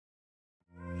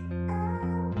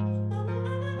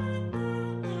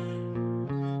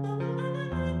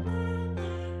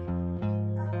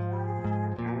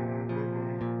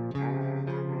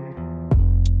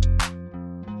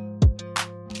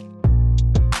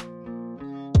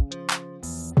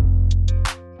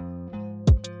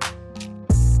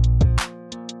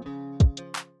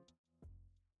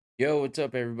Yo, what's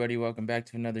up, everybody? Welcome back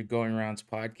to another Going Rounds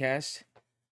podcast.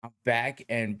 I'm back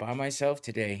and by myself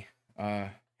today. Uh,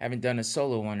 haven't done a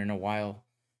solo one in a while.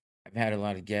 I've had a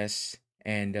lot of guests,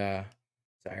 and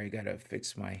sorry, I gotta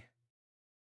fix my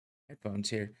headphones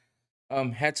here.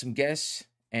 Had some guests,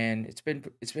 and it's been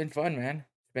fun, man.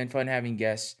 It's been fun having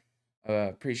guests.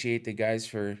 Appreciate the guys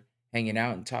for hanging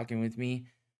out and talking with me.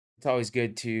 It's always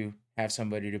good to have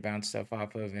somebody to bounce stuff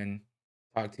off of and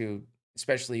talk to,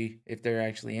 especially if they're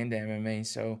actually into MMA.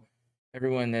 So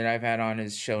everyone that I've had on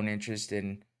has shown interest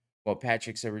in. Well,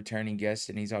 Patrick's a returning guest,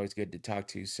 and he's always good to talk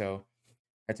to. So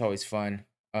that's always fun.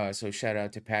 So shout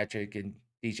out to Patrick and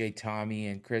DJ Tommy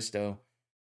and Christo.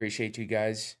 Appreciate you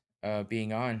guys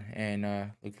being on,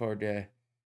 and look forward to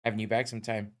having you back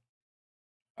sometime.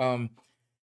 Um,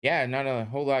 yeah, not a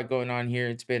whole lot going on here.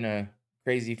 It's been a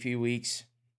crazy few weeks.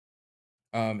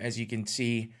 As you can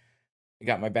see, I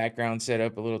got my background set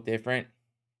up a little different.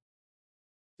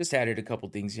 Just added a couple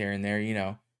things here and there.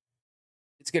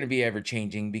 It's gonna be ever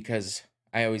changing because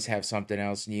I always have something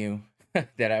else new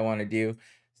that I want to do.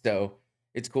 So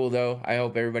it's cool though. I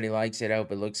hope everybody likes it. I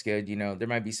hope it looks good. There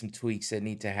might be some tweaks that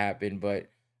need to happen, but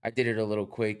I did it a little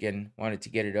quick and wanted to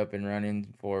get it up and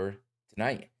running for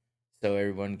tonight so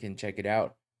everyone can check it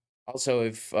out. Also,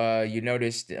 if you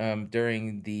noticed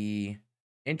during the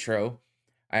intro,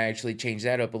 I actually changed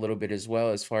that up a little bit as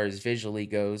well as far as visually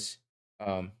goes,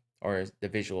 um, or the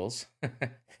visuals.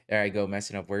 There I go,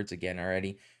 messing up words again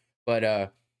already.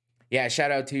 But yeah,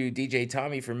 shout out to DJ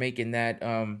Tommy for making that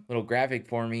little graphic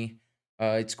for me.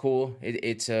 It's cool.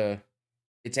 It's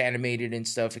animated and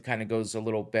stuff. It kind of goes a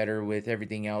little better with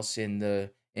everything else in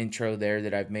the intro there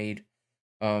that I've made.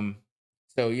 Um,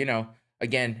 so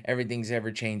again, everything's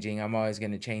ever changing. I'm always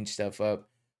going to change stuff up,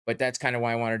 but that's kind of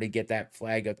why I wanted to get that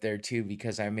flag up there too,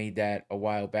 because I made that a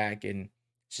while back and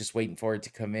it's just waiting for it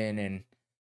to come in. And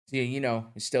see,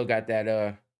 it's still got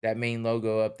that main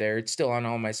logo up there. It's still on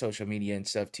all my social media and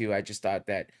stuff too. I just thought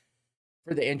that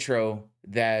for the intro,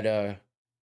 that the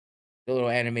little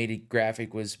animated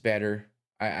graphic was better.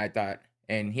 I thought,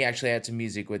 and he actually had some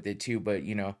music with it too. But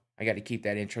I got to keep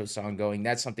that intro song going.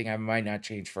 That's something I might not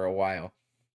change for a while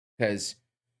because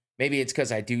maybe it's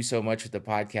because I do so much with the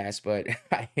podcast, but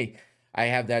I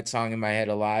have that song in my head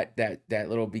a lot. That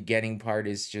little beginning part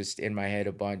is just in my head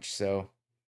a bunch. So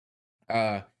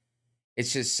uh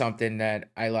it's just something that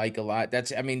I like a lot.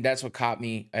 That's what caught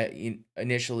me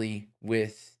initially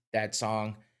with that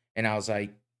song, and I was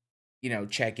like,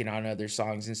 checking on other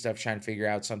songs and stuff, trying to figure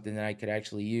out something that I could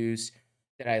actually use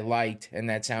that I liked and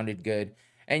that sounded good.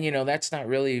 And that's not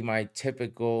really my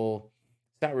typical.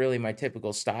 It's not really my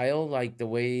typical style, like the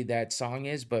way that song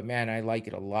is. But man, I like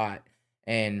it a lot.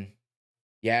 And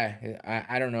yeah,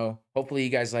 I don't know. Hopefully you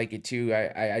guys like it too.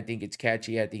 I think it's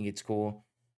catchy. I think it's cool.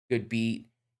 Good beat.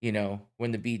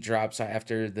 When the beat drops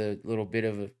after the little bit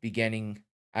of a beginning,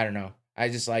 I don't know. I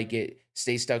just like it.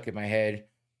 Stay stuck in my head.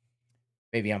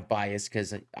 Maybe I'm biased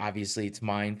because obviously it's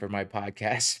mine for my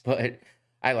podcast, but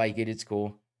I like it. It's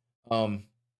cool. Um.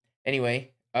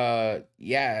 Anyway.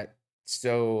 Yeah.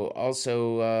 So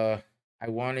also, I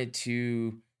wanted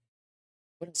to.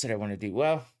 What else did I want to do?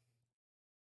 Well,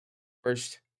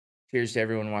 first, cheers to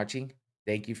everyone watching.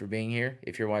 Thank you for being here.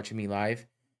 If you're watching me live,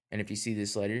 and if you see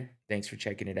this later, thanks for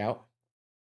checking it out.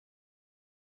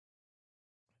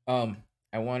 Um,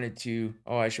 I wanted to.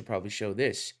 Oh, I should probably show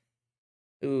this.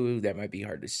 Ooh, that might be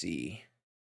hard to see.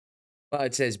 Well,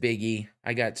 it says Biggie.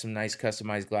 I got some nice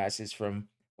customized glasses from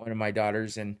one of my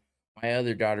daughters, and my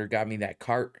other daughter got me that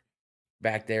cart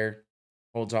back there.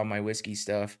 Holds all my whiskey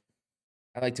stuff.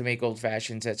 I like to make old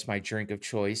fashions. That's my drink of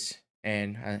choice,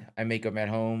 and I make them at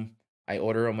home. I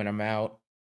order them when I'm out.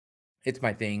 It's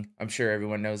my thing. I'm sure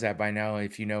everyone knows that by now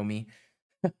if you know me.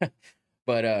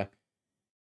 But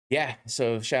yeah,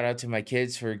 so shout out to my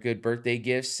kids for good birthday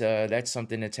gifts. That's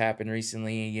something that's happened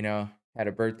recently. Had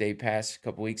a birthday pass a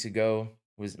couple weeks ago.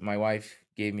 Was my wife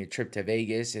gave me a trip to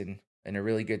Vegas and a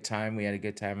really good time. We had a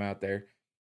good time out there.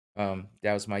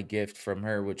 That was my gift from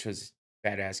her, which was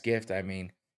badass gift. I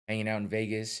mean, hanging out in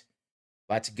Vegas,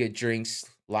 lots of good drinks,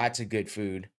 lots of good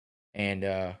food,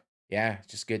 and yeah,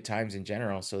 just good times in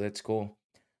general. So that's cool.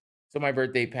 So my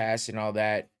birthday pass and all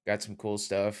that, got some cool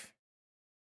stuff.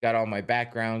 Got all my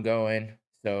background going.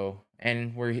 So,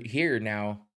 and we're here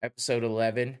now, episode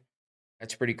 11.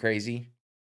 That's pretty crazy.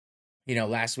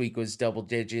 Last week was double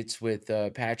digits with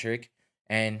Patrick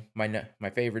and my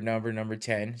favorite number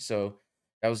 10. So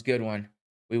that was a good one.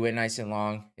 We went nice and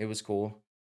long. It was cool.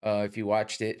 If you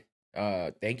watched it,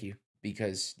 thank you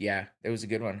because yeah, it was a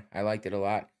good one. I liked it a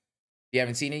lot. If you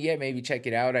haven't seen it yet, maybe check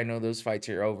it out. I know those fights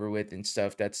are over with and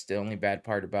stuff. That's the only bad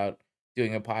part about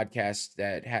doing a podcast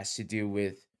that has to do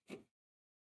with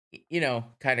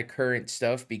kind of current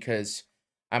stuff because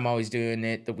I'm always doing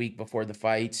it the week before the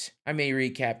fights. I may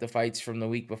recap the fights from the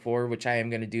week before, which I am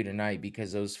going to do tonight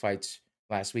because those fights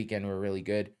last weekend were really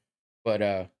good. But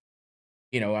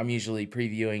I'm usually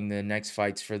previewing the next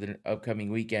fights for the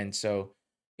upcoming weekend. So,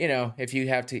 if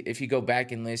you go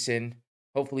back and listen,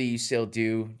 hopefully you still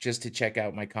do, just to check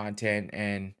out my content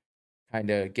and kind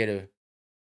of get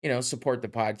support the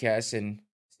podcast and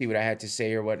see what I had to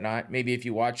say or whatnot. Maybe if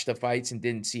you watched the fights and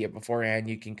didn't see it beforehand,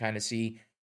 you can kind of see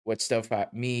what stuff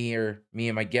me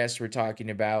and my guests were talking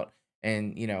about,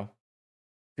 and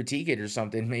critique it or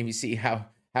something. Maybe see how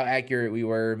accurate we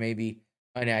were, maybe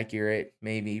inaccurate,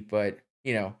 maybe. But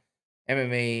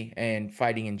MMA and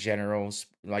fighting in general,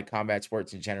 like combat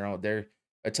sports in general, they're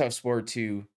a tough sport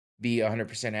to be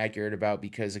 100% accurate about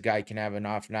because a guy can have an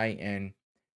off night and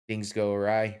things go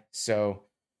awry. So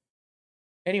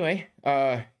anyway,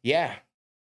 yeah.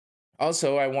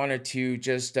 Also, I wanted to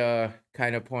just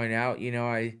kind of point out,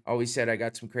 I always said I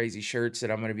got some crazy shirts that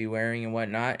I'm going to be wearing and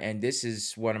whatnot, and this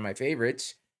is one of my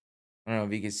favorites. I don't know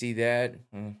if you can see that.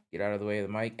 Get out of the way of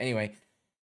the mic. Anyway,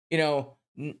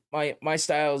 my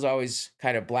style is always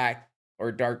kind of black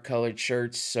or dark colored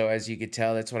shirts, so as you could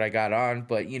tell, that's what I got on.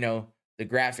 But the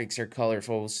graphics are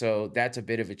colorful, so that's a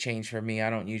bit of a change for me. I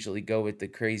don't usually go with the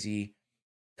crazy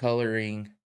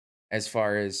coloring as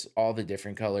far as all the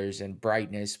different colors and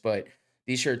brightness, but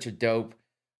these shirts are dope.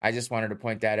 I just wanted to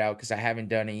point that out because I haven't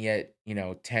done it yet.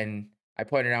 10. I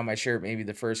pointed out my shirt maybe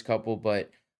the first couple,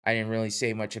 but I didn't really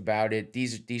say much about it.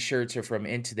 These shirts are from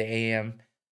Into the AM.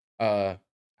 I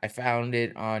found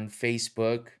it on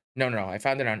Facebook. No, I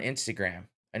found it on Instagram,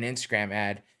 an Instagram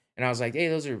ad, and I was like, hey,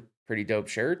 those are pretty dope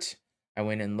shirts. I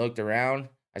went and looked around.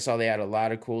 I saw they had a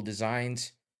lot of cool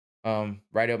designs.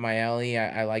 Right up my alley.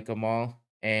 I like them all.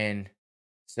 And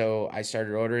so I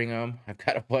started ordering them. I've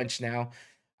got a bunch now.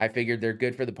 I figured they're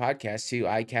good for the podcast too.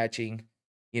 Eye catching,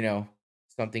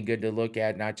 something good to look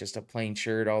at, not just a plain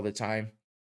shirt all the time.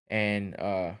 And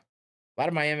a lot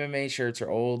of my MMA shirts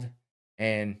are old.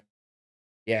 And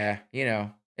yeah,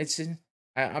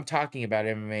 I'm talking about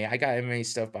MMA. I got MMA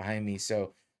stuff behind me.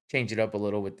 So change it up a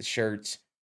little with the shirts.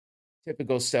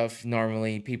 Typical stuff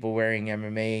normally, people wearing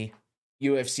MMA,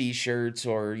 UFC shirts,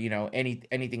 or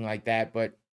anything like that,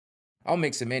 but I'll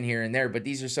mix them in here and there. But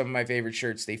these are some of my favorite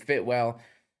shirts. They fit well.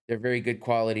 They're very good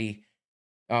quality.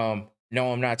 No,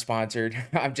 I'm not sponsored.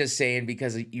 I'm just saying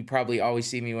because you probably always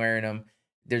see me wearing them.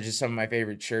 They're just some of my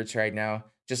favorite shirts right now.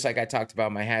 Just like I talked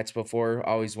about my hats before,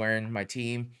 always wearing my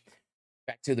team.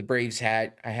 Back to the Braves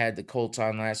hat. I had the Colts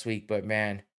on last week, but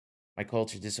man, my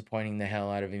Colts are disappointing the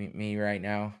hell out of me right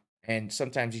now. And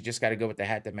sometimes you just got to go with the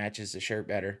hat that matches the shirt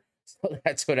better. So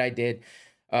that's what I did.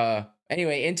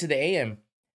 Anyway, Into the AM.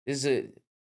 This is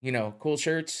cool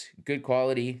shirts, good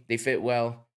quality. They fit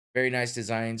well. Very nice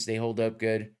designs. They hold up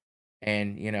good.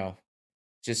 And,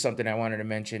 just something I wanted to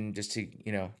mention just to,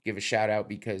 give a shout out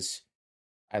because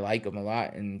I like them a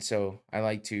lot. And so I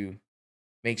like to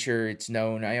make sure it's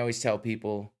known. I always tell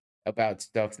people about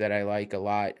stuff that I like a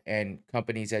lot and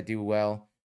companies that do well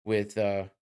with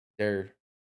their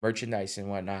merchandise and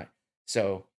whatnot.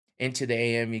 So Into the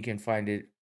AM, you can find it.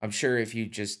 I'm sure if you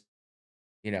just,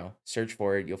 search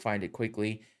for it, you'll find it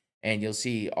quickly and you'll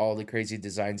see all the crazy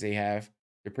designs they have.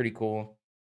 They're pretty cool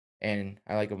and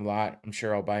I like them a lot. I'm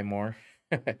sure I'll buy more.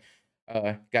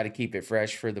 Got to keep it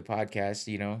fresh for the podcast.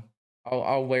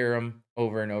 I'll wear them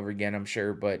over and over again, I'm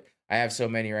sure, but I have so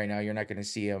many right now, you're not going to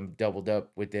see them doubled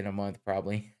up within a month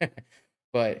probably.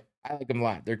 But I like them a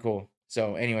lot. They're cool.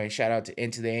 So anyway, shout out to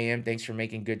Into the AM. Thanks for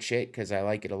making good shit because I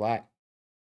like it a lot.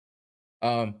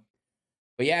 But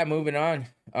yeah, moving on.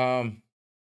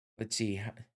 Let's see.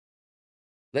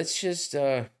 Let's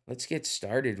get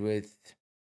started with,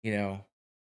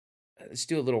 let's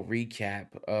do a little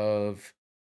recap of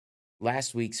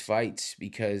last week's fights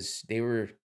because they were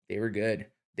good.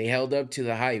 They held up to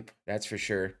the hype, that's for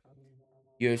sure.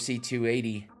 UFC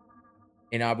 280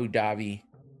 in Abu Dhabi,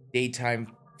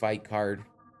 daytime fight card,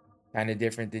 kind of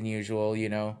different than usual,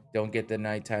 don't get the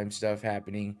nighttime stuff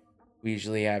happening. We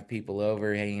usually have people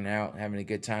over, hanging out, having a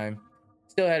good time.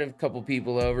 Still had a couple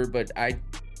people over, but I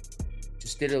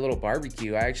just did a little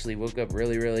barbecue. I actually woke up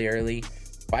really, really early,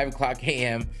 5 o'clock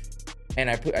a.m., and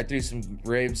I threw some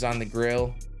ribs on the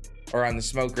grill or on the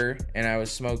smoker, and I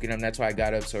was smoking them. That's why I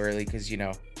got up so early, because, you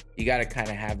got to kind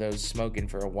of have those smoking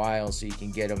for a while so you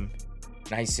can get them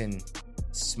nice and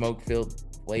smoke-filled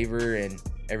flavor and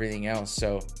everything else.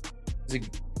 So it was a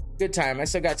good time. I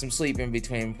still got some sleep in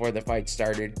between before the fight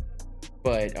started.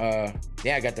 But,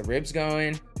 yeah, I got the ribs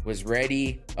going, was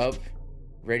ready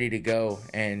to go.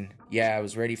 And, yeah, I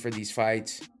was ready for these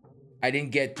fights. I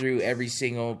didn't get through every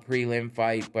single prelim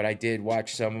fight, but I did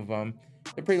watch some of them.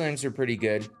 The prelims are pretty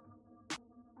good.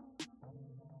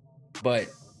 But,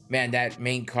 man, that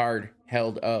main card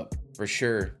held up for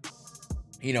sure.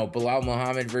 You know, Bilal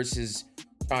Muhammad versus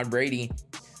Sean Brady.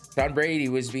 Sean Brady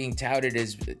was being touted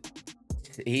as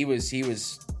he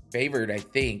was favored, I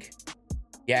think.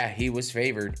 Yeah, he was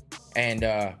favored. And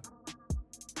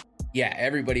yeah,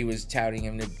 everybody was touting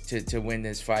him to win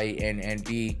this fight and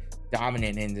be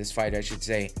dominant in this fight, I should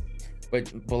say.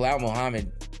 But Bilal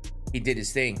Muhammad, he did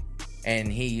his thing, and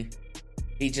he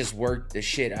just worked the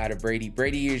shit out of Brady.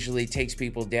 Brady usually takes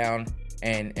people down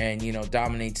and you know,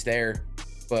 dominates there,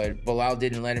 but Bilal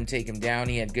didn't let him take him down.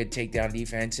 He had good takedown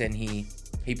defense, and he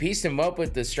pieced him up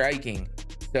with the striking.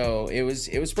 So it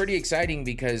was pretty exciting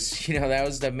because, you know, that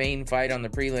was the main fight on the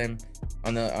prelim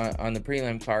on the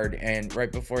prelim card and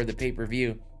right before the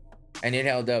pay-per-view, and it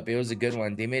held up. It was a good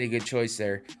one. They made a good choice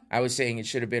there. I was saying it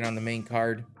should have been on the main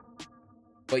card,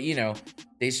 but you know,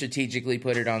 they strategically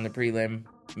put it on the prelim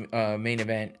main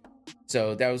event.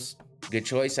 So that was a good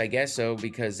choice, I guess so,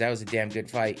 because that was a damn good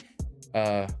fight.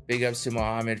 Big ups to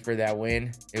Muhammad for that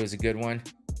win. It was a good one.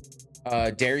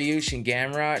 Dariush and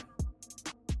Gamrot.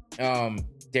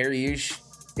 Dariush,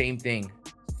 same thing.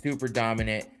 Super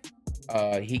dominant.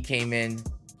 He came in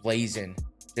blazing.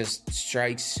 Just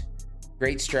strikes,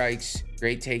 great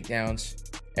takedowns,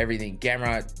 everything.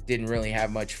 Gamrot didn't really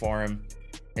have much for him.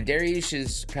 And Dariush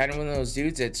is kind of one of those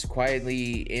dudes that's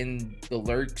quietly in the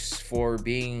lurks for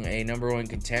being a number one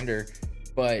contender.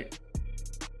 But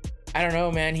I don't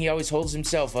know, man. He always holds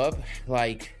himself up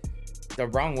like the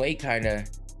wrong way, kind of.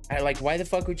 Like, why the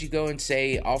fuck would you go and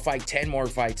say, I'll fight 10 more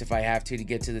fights if I have to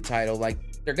get to the title? Like,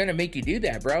 they're going to make you do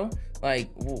that, bro. Like,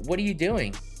 what are you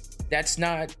doing? That's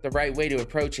not the right way to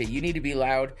approach it. You need to be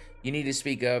loud. You need to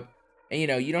speak up. And, you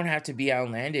know, you don't have to be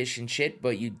outlandish and shit,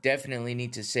 but you definitely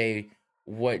need to say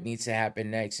what needs to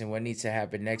happen next. And what needs to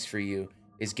happen next for you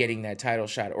is getting that title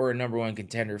shot or a number one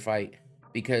contender fight,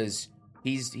 because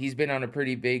he's been on a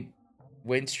pretty big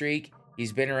win streak.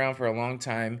 He's been around for a long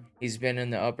time. He's been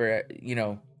in the upper, you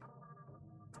know,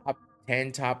 top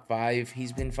 10, top 5.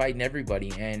 He's been fighting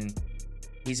everybody, and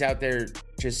he's out there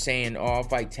just saying, oh, I'll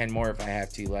fight 10 more if I have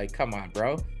to. Like, come on,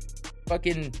 bro.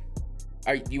 Fucking,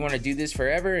 you want to do this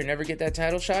forever and never get that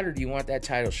title shot, or do you want that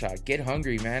title shot? Get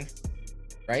hungry, man.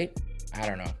 Right? I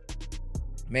don't know.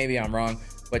 Maybe I'm wrong,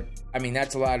 but I mean,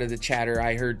 that's a lot of the chatter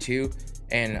I heard too.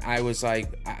 And I was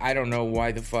like, I don't know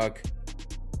why the fuck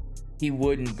he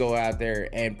wouldn't go out there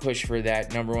and push for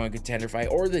that number one contender fight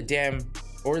or the damn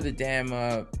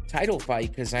title fight,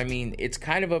 because I mean, it's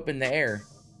kind of up in the air.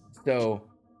 So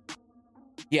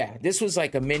yeah, this was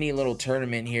like a mini little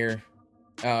tournament here,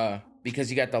 because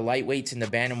you got the lightweights and the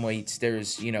bantamweights.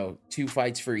 There's, you know, 2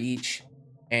 fights for each,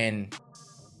 and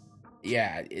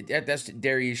yeah, that's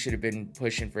Darius should have been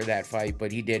pushing for that fight,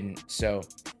 but he didn't. So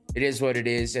it is what it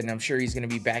is, and I'm sure he's going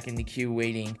to be back in the queue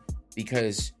waiting,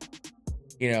 because,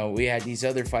 you know, we had these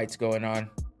other fights going on.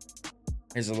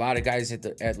 There's a lot of guys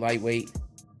at lightweight.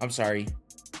 I'm sorry,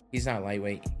 he's not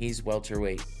lightweight. He's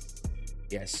welterweight.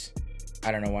 Yes,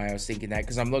 I don't know why I was thinking that,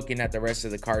 because I'm looking at the rest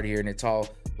of the card here, and it's all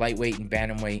lightweight and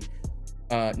bantamweight.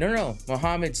 No,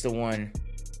 Muhammad's the one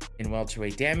in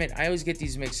welterweight. Damn it, I always get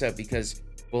these mixed up, because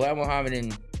Bilal Muhammad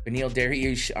and Beneil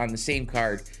Dariush on the same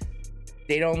card,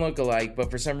 they don't look alike,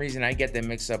 but for some reason I get them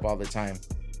mixed up all the time.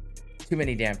 Too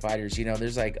many damn fighters, you know.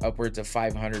 There's like upwards of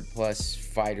 500 plus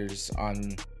fighters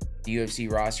on the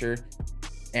UFC roster,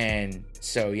 and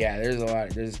so yeah, there's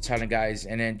a ton of guys,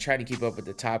 and then trying to keep up with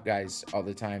the top guys all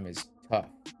the time is tough,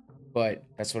 but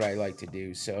that's what I like to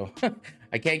do. So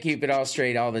I can't keep it all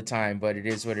straight all the time, but it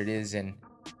is what it is, and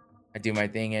I do my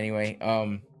thing anyway.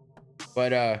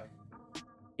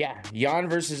 Yeah, Jan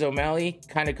versus O'Malley,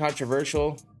 kind of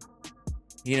controversial,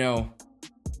 you know.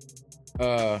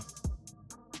 Oh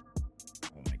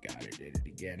my god, I did it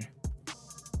again.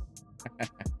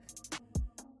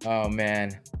 Oh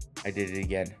man, I did it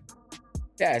again.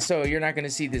 Yeah, so you're not going to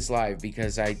see this live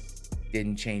because I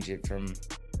didn't change it from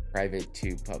private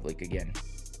to public again.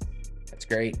 That's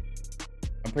great.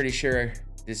 I'm pretty sure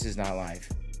this is not live,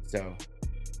 so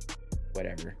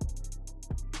whatever.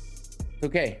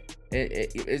 Okay.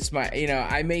 It's my, you know,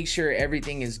 I make sure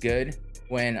everything is good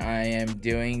when I am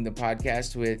doing the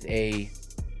podcast with a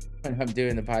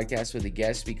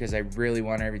guest, because I really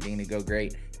want everything to go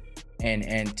great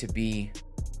and to be,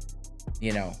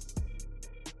 you know,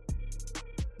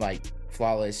 like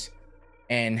flawless.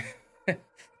 And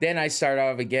then I start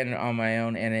off again on my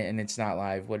own, and it's not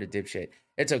live. What a dipshit.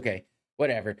 It's okay.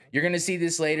 Whatever. You're gonna see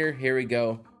this later. Here we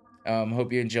go.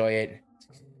 Hope you enjoy it.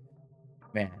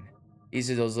 Man, these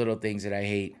are those little things that I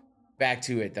hate. Back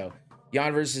to it though.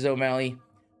 Jan versus O'Malley.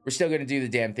 We're still gonna do the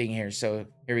damn thing here, so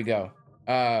here we go.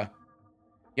 Jan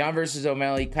versus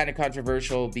O'Malley, kind of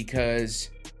controversial because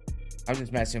I'm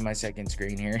just messing with my second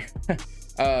screen here.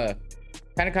 Kind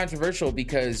of controversial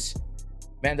because,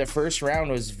 man, the first round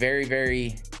was very,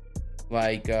 very,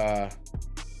 very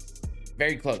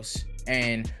close.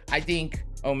 And I think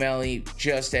O'Malley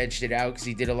just edged it out because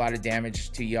he did a lot of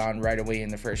damage to Jan right away in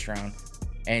the first round.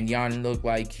 And Jan looked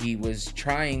like he was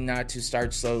trying not to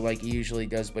start slow like he usually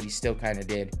does, but he still kind of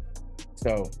did.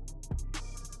 So,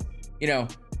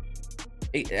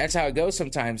 that's how it goes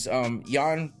sometimes.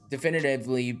 Jan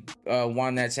definitively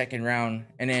won that second round.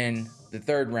 And then the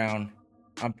third round,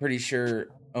 I'm pretty sure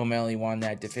O'Malley won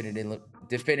that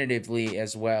definitively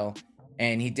as well.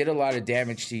 And he did a lot of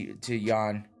damage to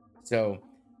Jan. So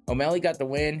O'Malley got the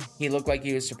win. He looked like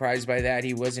he was surprised by that.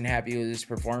 He wasn't happy with his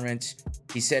performance.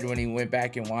 He said when he went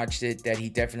back and watched it that he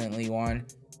definitely won.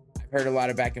 I've heard a lot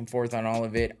of back and forth on all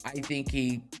of it. I think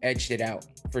he edged it out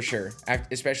for sure,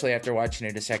 especially after watching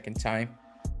it a second time.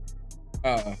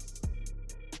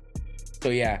 So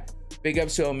yeah, big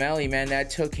ups to O'Malley, man. That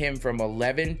took him from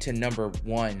 11 to number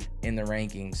 1 in the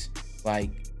rankings. Like,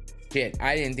 shit,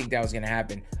 I didn't think that was gonna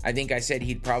happen. I think I said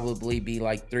he'd probably be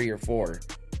like 3 or 4.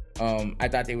 I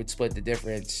thought they would split the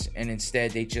difference, and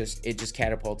instead it just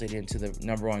catapulted him to the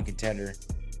number 1 contender.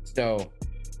 So,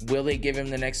 will they give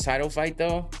him the next title fight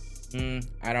though?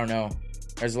 I don't know.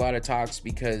 There's a lot of talks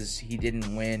because he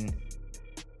didn't win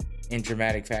in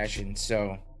dramatic fashion,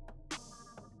 so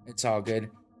it's all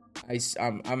good.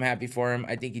 I'm happy for him.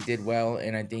 I think he did well,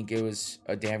 and I think it was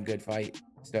a damn good fight.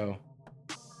 So,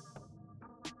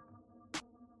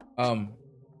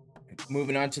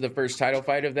 moving on to the first title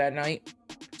fight of that night,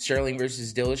 Sterling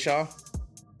versus Dillashaw.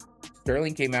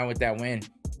 Sterling came out with that win.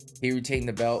 He retained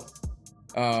the belt.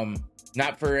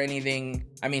 Not for anything.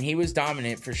 I mean, he was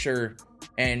dominant for sure,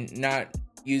 and not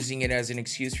using it as an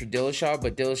excuse for Dillashaw,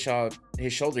 but Dillashaw,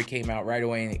 his shoulder came out right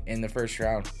away in the first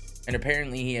round. And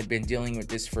apparently he had been dealing with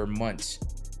this for months,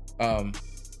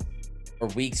 or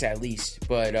weeks at least.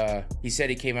 But he said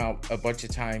it came out a bunch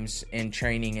of times in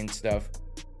training and stuff.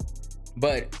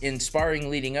 But in sparring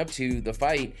leading up to the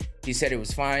fight, he said it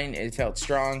was fine. It felt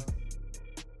strong.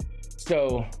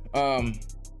 So,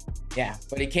 yeah.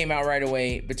 But it came out right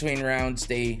away. Between rounds,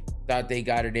 they thought they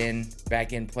got it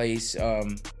back in place.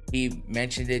 He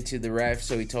mentioned it to the ref,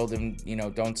 so he told him,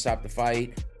 don't stop the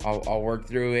fight. I'll work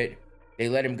through it. They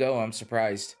let him go. I'm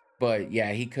surprised, but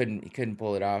yeah, he couldn't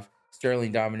pull it off.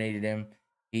 Sterling dominated him.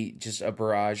 He just a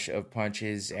barrage of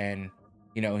punches, and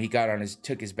he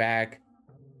took his back,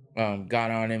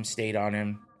 got on him, stayed on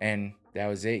him, and that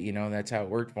was it. That's how it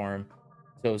worked for him.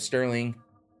 So Sterling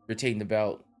retained the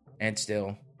belt and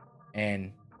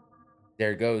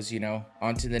there it goes.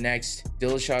 On to the next.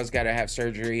 Dillashaw's got to have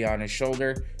surgery on his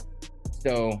shoulder,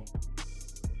 so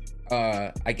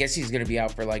I guess he's gonna be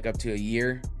out for like up to a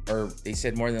year. Or they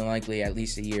said more than likely at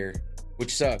least a year,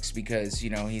 which sucks because,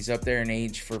 he's up there in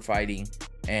age for fighting,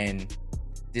 and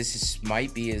this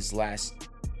might be his last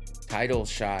title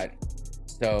shot.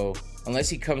 So unless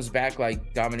he comes back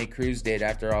like Dominic Cruz did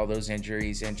after all those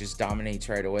injuries and just dominates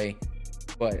right away.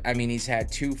 But I mean, he's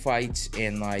had 2 fights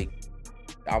in like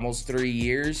almost 3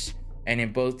 years, and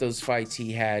in both those fights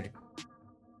he had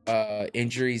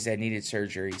injuries that needed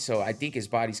surgery. So I think his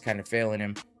body's kind of failing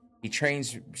him. He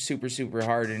trains super, super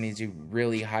hard, and he's a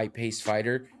really high-paced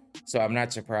fighter. So I'm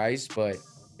not surprised, but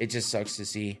it just sucks to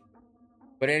see.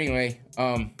 But anyway,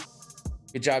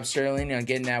 good job, Sterling, on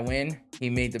getting that win.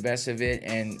 He made the best of it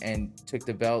and took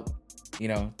the belt,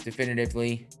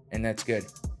 definitively, and that's good.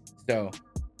 So,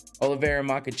 Oliveira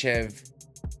Makhachev,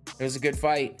 it was a good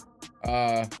fight.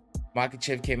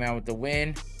 Makhachev came out with the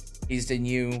win. He's the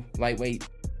new lightweight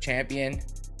champion.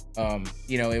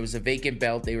 It was a vacant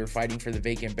belt. They were fighting for the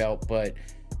vacant belt, but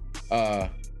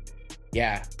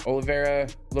yeah, Oliveira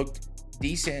looked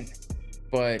decent,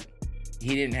 but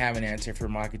he didn't have an answer for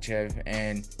Makhachev.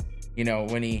 And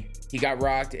when he got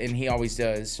rocked, and he always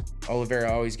does.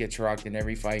 Oliveira always gets rocked in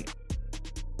every fight,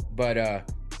 but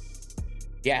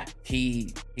yeah,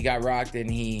 he got rocked,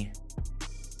 and he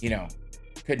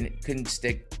couldn't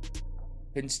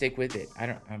stick with it.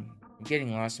 I'm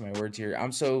getting lost in my words here.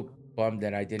 I'm so bummed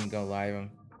that I didn't go live.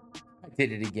 I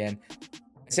did it again.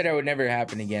 I said it would never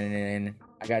happen again, and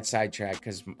I got sidetracked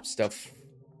because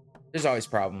there's always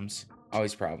problems.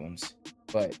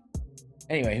 But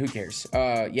anyway, who cares?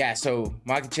 Yeah, so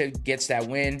Makhachev gets that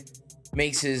win,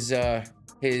 makes his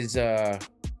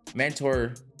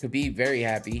mentor Khabib very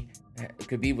happy.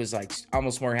 Khabib was like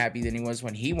almost more happy than he was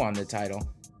when he won the title.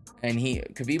 And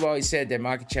Khabib always said that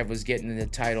Makhachev was getting the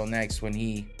title next when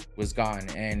he was gone,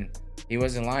 and he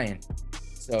wasn't lying.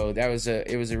 So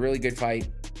it was a really good fight,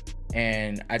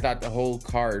 and I thought the whole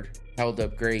card held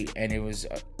up great, and it was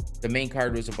the main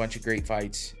card was a bunch of great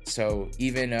fights. So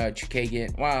even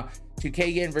Chukagian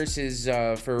versus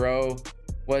Ferro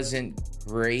wasn't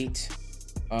great,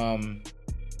 but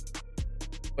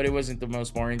it wasn't the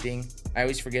most boring thing. I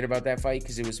always forget about that fight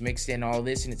because it was mixed in all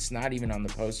this, and it's not even on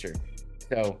the poster.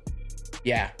 So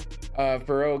yeah,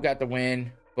 Ferro got the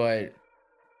win, but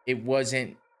it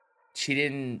wasn't. She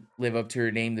didn't live up to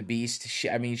her name, the Beast. She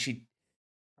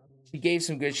gave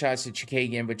some good shots to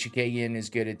Chukagian, but Chukagian is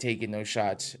good at taking those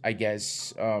shots, I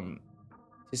guess, to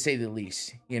say the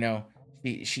least. You know,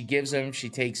 she gives them, she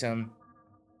takes them,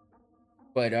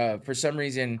 but for some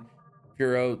reason,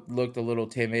 Ferro looked a little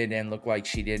timid and looked like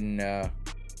she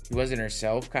wasn't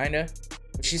herself, kind of.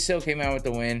 But she still came out with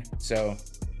the win, so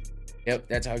yep,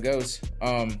 that's how it goes.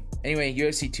 Anyway,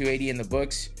 UFC 280 in the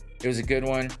books. It was a good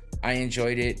one. I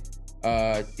enjoyed it.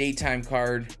 Daytime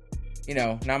card, you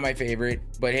know, not my favorite,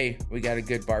 but hey, we got a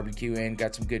good barbecue in,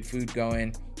 got some good food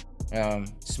going,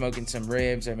 smoking some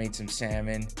ribs. I made some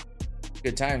salmon.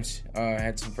 Good times.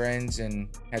 Had some friends and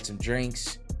had some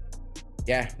drinks.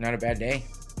 Yeah, not a bad day.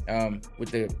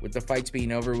 With the fights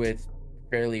being over with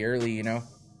fairly early, you know,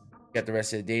 got the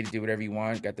rest of the day to do whatever you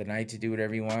want, got the night to do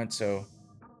whatever you want, so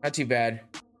not too bad.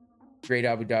 Great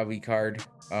Abu Dhabi card.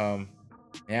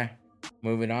 Yeah,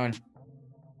 moving on.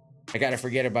 I gotta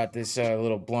forget about this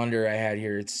little blunder I had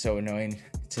here. It's so annoying.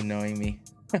 It's annoying me.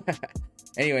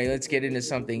 Anyway, let's get into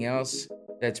something else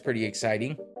that's pretty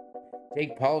exciting.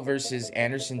 Jake Paul versus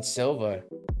Anderson Silva.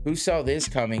 Who saw this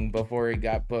coming before it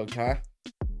got booked, huh?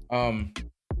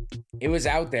 It was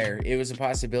out there. It was a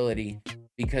possibility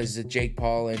because of Jake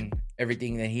Paul and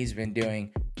everything that he's been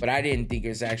doing. But I didn't think it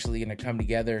was actually going to come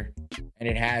together. And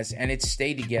it has. And it's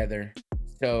stayed together.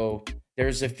 So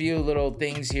there's a few little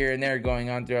things here and there going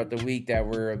on throughout the week that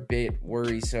were a bit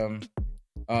worrisome.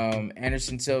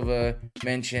 Anderson Silva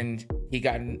mentioned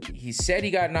he said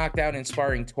he got knocked out in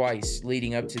sparring twice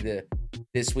leading up to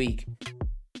this week.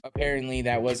 Apparently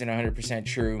that wasn't 100%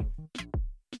 true.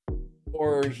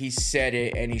 Or he said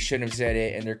it and he shouldn't have said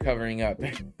it and they're covering up.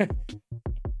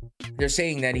 They're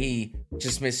saying that he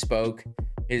just misspoke.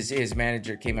 His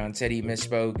manager came out and said he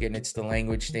misspoke and it's the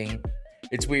language thing.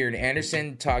 It's weird.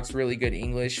 Anderson talks really good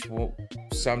English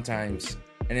sometimes.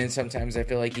 And then sometimes I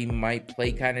feel like he might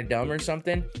play kind of dumb or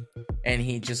something. And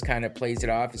he just kind of plays it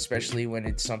off, especially when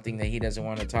it's something that he doesn't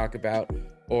want to talk about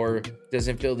or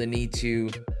doesn't feel the need to,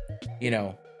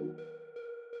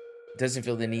 doesn't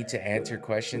feel the need to answer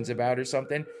questions about or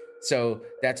something. So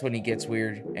that's when he gets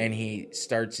weird and he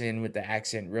starts in with the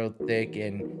accent real thick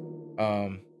and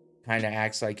kind of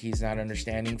acts like he's not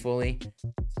understanding fully.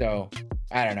 So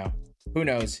I don't know. Who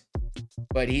knows?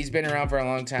 But he's been around for a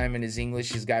long time and his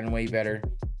English has gotten way better.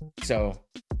 So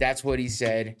that's what he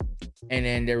said. And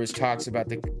then there was talks about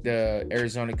the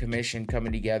Arizona Commission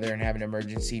coming together and having an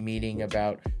emergency meeting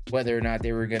about whether or not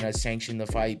they were going to sanction the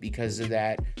fight because of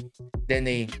that. Then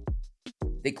they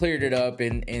cleared it up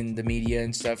in the media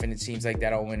and stuff, and it seems like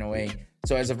that all went away.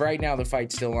 So as of right now, the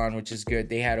fight's still on, which is good.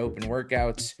 They had open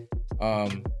workouts.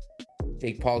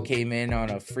 Jake Paul came in on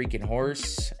a freaking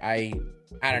horse.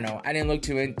 I don't know. I didn't look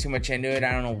too much into it.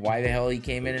 I don't know why the hell he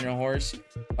came in a horse.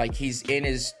 Like, he's in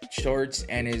his shorts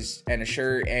and a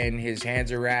shirt, and his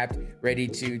hands are wrapped, ready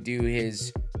to do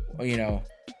his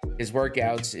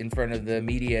workouts in front of the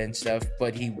media and stuff.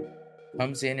 But he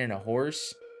comes in a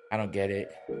horse. I don't get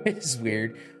it. It's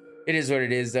weird. It is what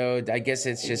it is, though. I guess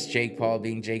it's just Jake Paul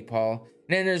being Jake Paul.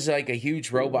 And then there's like a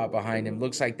huge robot behind him.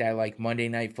 Looks like that like Monday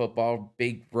Night Football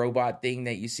big robot thing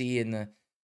that you see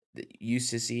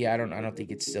used to see. I don't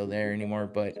think it's still there anymore,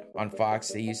 but on Fox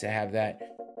they used to have that.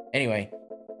 Anyway,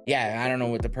 yeah, I don't know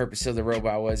what the purpose of the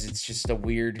robot was. It's just a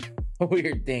weird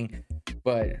thing.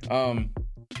 But the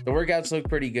workouts look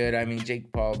pretty good. I mean,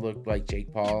 Jake Paul looked like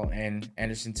Jake Paul and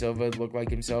Anderson Silva looked like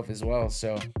himself as well.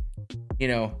 So,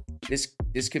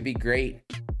 this could be great.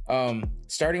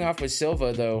 Starting off with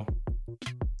Silva though.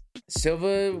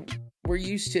 Silva, we're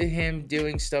used to him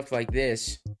doing stuff like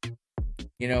this.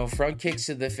 Front kicks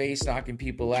to the face, knocking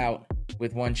people out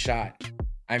with one shot.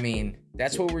 I mean,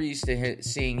 that's what we're used to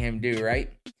seeing him do, right?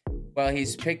 Well,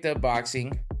 he's picked up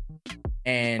boxing,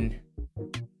 and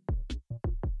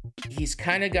he's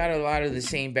kind of got a lot of the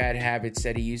same bad habits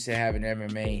that he used to have in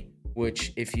MMA,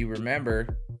 which, if you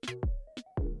remember,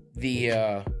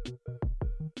 the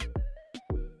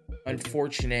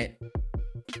unfortunate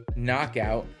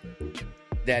knockout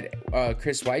that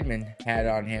Chris Weidman had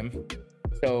on him.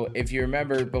 So if you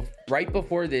remember, right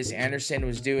before this, Anderson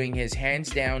was doing his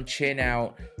hands down, chin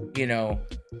out,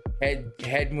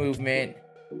 head movement,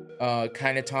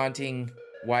 kind of taunting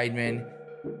Weidman.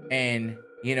 And,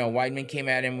 Weidman came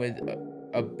at him with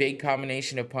a big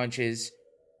combination of punches,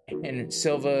 and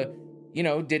Silva,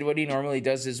 did what he normally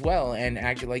does as well and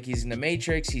acted like he's in the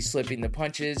Matrix. He's slipping the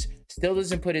punches, still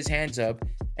doesn't put his hands up,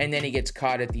 and then he gets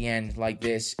caught at the end like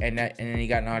this, and then he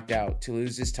got knocked out to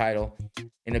lose his title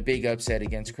in a big upset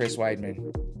against Chris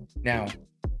Weidman. Now,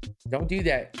 don't do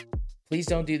that. Please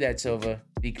don't do that, Silva,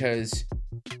 because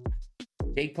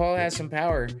Jake Paul has some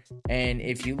power, and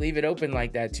if you leave it open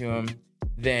like that to him,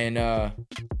 then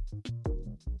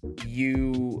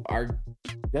you are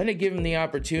gonna give him the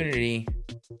opportunity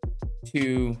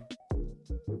to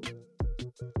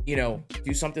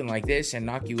do something like this and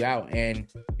knock you out. And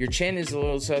your chin is a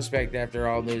little suspect after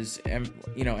all those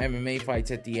MMA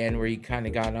fights at the end where you kind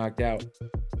of got knocked out.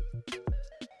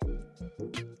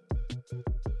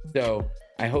 So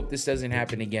I hope this doesn't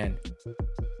happen again.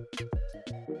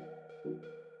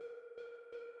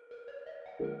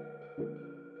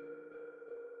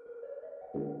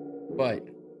 But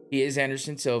he is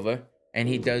Anderson Silva, and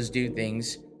he does do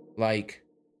things like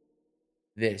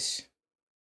this,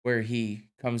 where he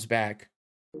comes back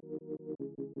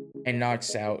and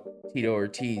knocks out Tito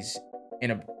Ortiz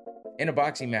in a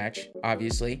boxing match.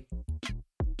 Obviously,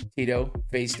 Tito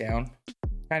face down.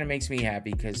 Kind of makes me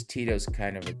happy because Tito's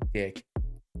kind of a dick,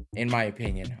 in my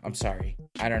opinion. I'm sorry.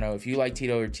 I don't know if you like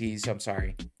Tito Ortiz. I'm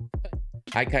sorry.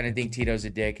 I kind of think Tito's a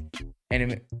dick,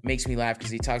 and it makes me laugh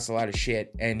because he talks a lot of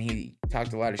shit, and he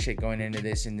talked a lot of shit going into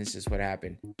this, and this is what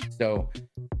happened. So,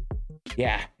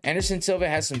 yeah, Anderson Silva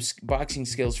has some boxing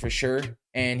skills for sure,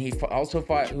 and he also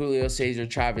fought Julio Cesar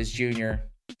Chavez Jr.,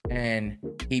 and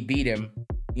he beat him.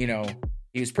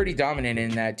 He was pretty dominant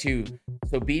in that too.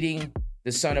 So beating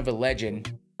the son of a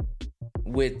legend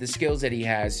with the skills that he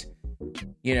has,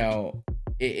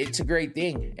 it's a great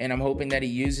thing, and I'm hoping that he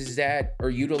uses that or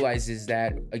utilizes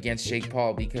that against Jake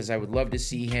Paul, because I would love to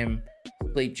see him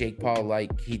sleep Jake Paul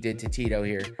like he did to Tito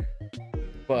here.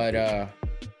 But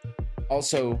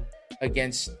also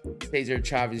against Cesar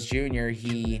Chavez Jr.,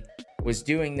 he was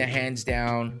doing the hands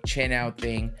down, chin out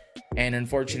thing, and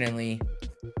unfortunately,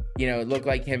 it looked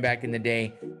like him back in the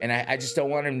day, and I just don't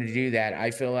want him to do that.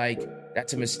 I feel like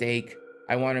that's a mistake.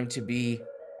 I want him to be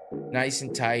nice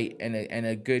and tight and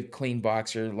a good, clean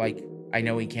boxer like I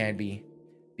know he can be.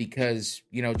 Because,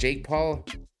 Jake Paul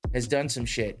has done some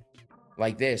shit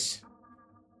like this.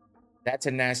 That's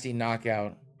a nasty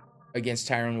knockout against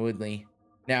Tyron Woodley.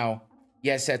 Now,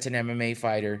 yes, that's an MMA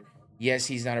fighter. Yes,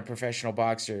 he's not a professional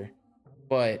boxer.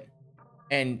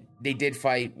 And they did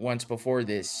fight once before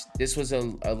this. This was a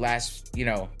last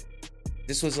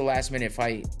minute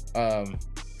fight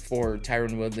for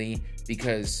Tyron Woodley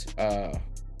because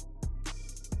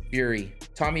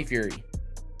Tommy Fury.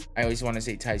 I always want to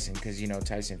say Tyson because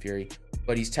Tyson Fury,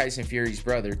 but he's Tyson Fury's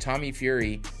brother. Tommy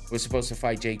Fury was supposed to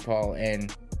fight Jake Paul,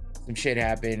 and some shit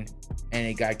happened, and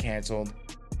it got canceled.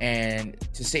 And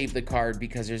to save the card,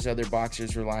 because there's other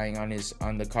boxers relying on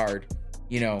the card,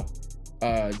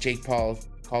 Jake Paul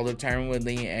called up Tyron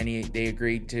Woodley, and they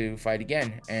agreed to fight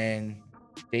again, and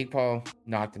Jake Paul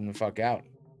knocked him the fuck out.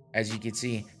 As you can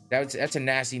see, that's a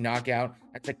nasty knockout.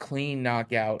 That's a clean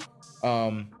knockout.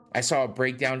 I saw a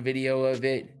breakdown video of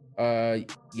it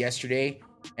yesterday,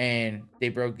 and they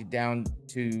broke it down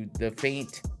to the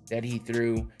feint that he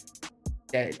threw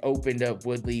that opened up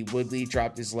Woodley. Woodley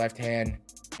dropped his left hand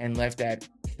and left that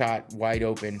shot wide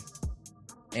open.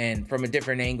 And from a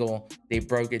different angle, they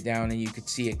broke it down, and you could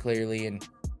see it clearly. And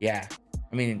yeah,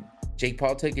 Jake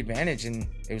Paul took advantage, and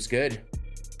it was good.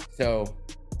 So,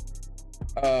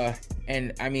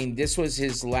 this was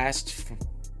his last.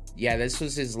 This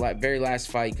was his very last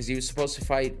fight, because he was supposed to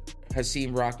fight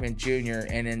Hasim Rahman Jr.,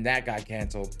 and then that got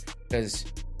canceled because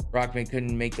Rahman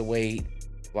couldn't make the weight,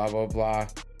 blah, blah, blah.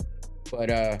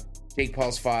 But Jake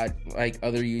Paul's fought like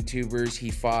other YouTubers.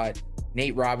 He fought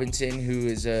Nate Robinson, who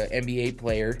is an NBA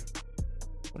player.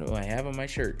 What do I have on my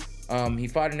shirt? He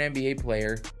fought an NBA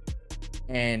player,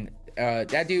 and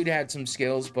that dude had some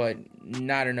skills, but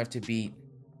not enough to beat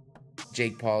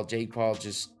Jake Paul. Jake Paul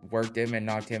just worked him and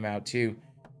knocked him out too.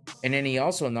 And then he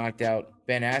also knocked out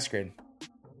Ben Askren.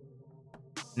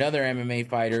 Another MMA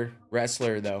fighter,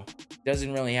 wrestler though.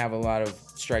 Doesn't really have a lot of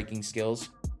striking skills.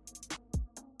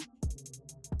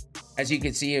 As you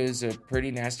can see, it was a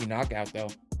pretty nasty knockout though.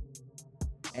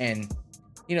 And,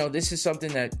 this is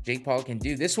something that Jake Paul can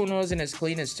do. This one wasn't as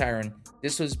clean as Tyron.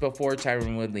 This was before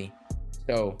Tyron Woodley.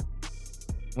 So,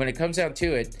 when it comes down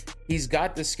to it, he's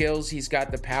got the skills, he's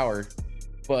got the power,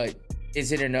 but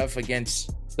is it enough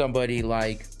against somebody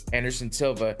like Anderson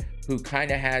Silva, who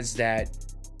kind of has that,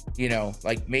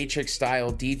 like Matrix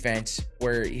style defense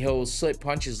where he'll slip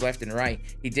punches left and right?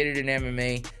 He did it in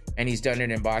MMA, and he's done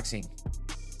it in boxing.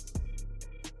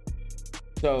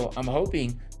 So I'm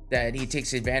hoping that he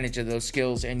takes advantage of those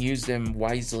skills and use them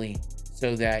wisely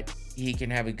so that he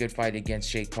can have a good fight against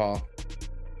Jake Paul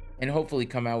and hopefully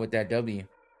come out with that W.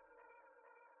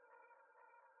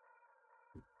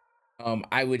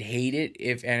 I would hate it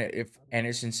if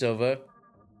Anderson Silva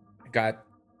got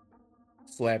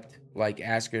slept like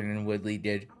Askren and Woodley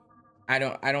did. I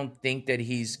don't think that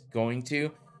he's going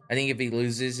to. I think if he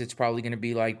loses, it's probably going to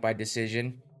be like by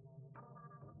decision.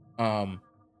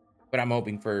 But I'm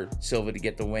hoping for Silva to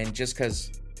get the win just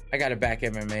because I got to back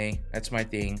MMA. That's my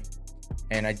thing.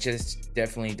 And I just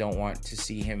definitely don't want to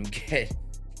see him get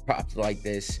dropped like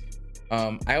this.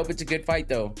 I hope it's a good fight,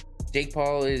 though. Jake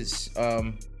Paul is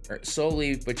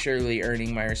slowly but surely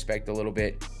earning my respect a little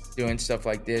bit, doing stuff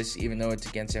like this, even though it's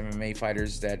against MMA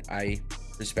fighters that I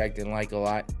respect and like a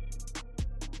lot.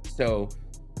 So,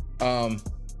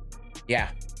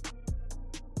 yeah.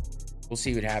 We'll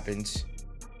see what happens.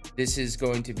 This is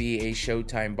going to be a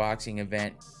Showtime boxing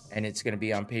event, and it's going to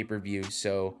be on pay-per-view.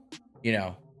 So, you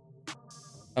know,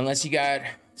 unless you got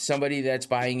somebody that's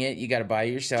buying it, you got to buy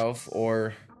it yourself,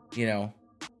 or, you know,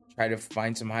 try to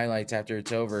find some highlights after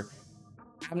it's over.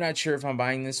 I'm not sure if I'm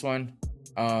buying this one.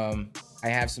 I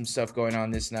have some stuff going on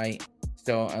this night.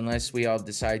 So unless we all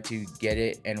decide to get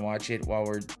it and watch it while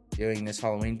we're doing this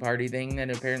Halloween party thing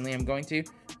that apparently I'm going to,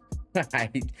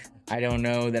 I don't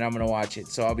know that I'm going to watch it.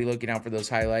 So I'll be looking out for those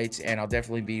highlights, and I'll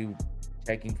definitely be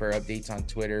checking for updates on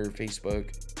Twitter, Facebook,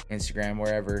 Instagram,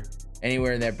 wherever.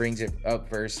 Anywhere that brings it up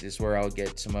first is where I'll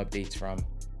get some updates from.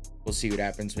 We'll see what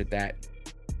happens with that.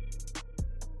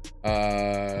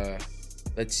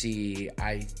 Let's see.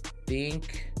 I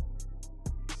think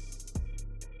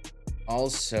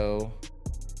also,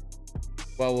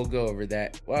 well, we'll go over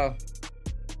that. Well,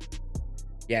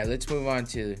 yeah, let's move on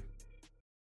to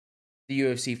the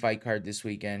UFC fight card this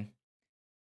weekend.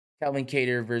 Calvin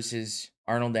Kattar versus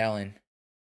Arnold Allen.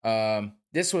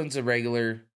 This one's a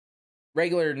regular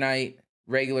night,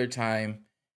 regular time,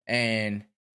 and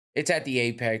it's at the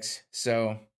Apex.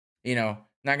 So, you know,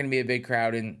 not going to be a big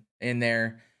crowd in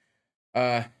there.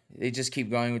 They just keep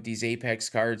going with these Apex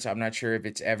cards. I'm not sure if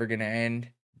it's ever going to end,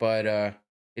 but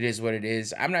it is what it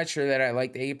is. I'm not sure that I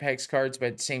like the Apex cards, but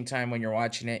at the same time, when you're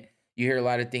watching it, you hear a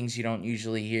lot of things you don't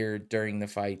usually hear during the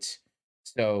fights.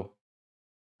 So,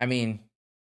 I mean,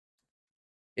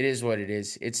 it is what it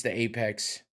is. It's the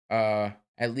Apex. At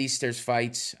least there's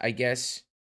fights, I guess.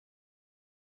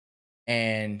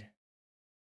 And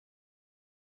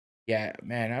yeah,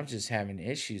 man, I'm just having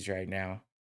issues right now.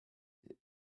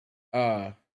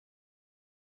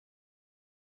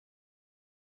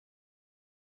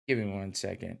 Give me 1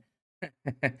 second.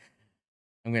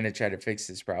 I'm going to try to fix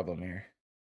this problem here.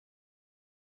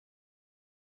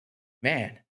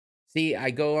 Man, see,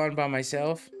 I go on by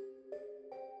myself,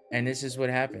 and this is what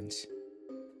happens.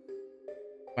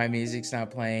 My music's not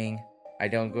playing. I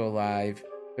don't go live.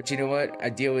 But you know what? I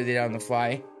deal with it on the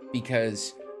fly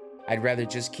because I'd rather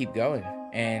just keep going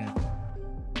and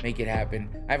make it happen.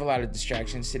 I have a lot of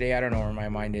distractions today. I don't know where my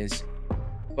mind is.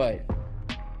 But,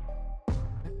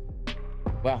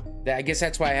 well, I guess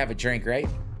that's why I have a drink, right?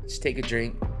 Just take a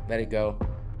drink, let it go,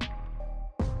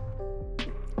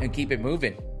 and keep it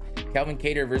moving. Calvin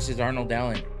Kattar versus Arnold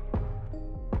Allen.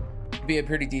 Be a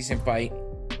pretty decent fight.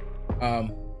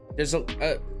 There's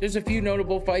a few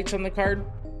notable fights on the card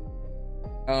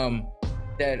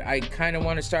that I kind of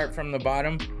want to start from the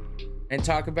bottom and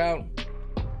talk about.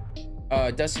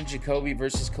 Dustin Jacoby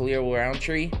versus Khalil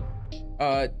Roundtree.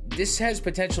 This has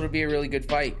potential to be a really good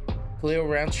fight. Khalil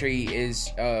Roundtree is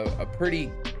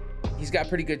he's got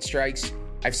pretty good strikes.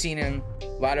 I've seen him a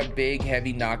lot of big,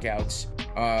 heavy knockouts,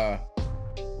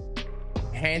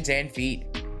 hands and feet,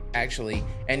 actually.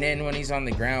 And then when he's on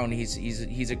the ground,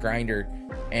 he's a grinder,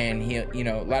 and he, you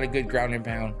know, a lot of good ground and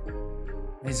pound.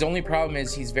 His only problem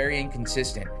is he's very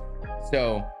inconsistent.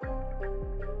 So,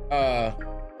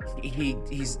 he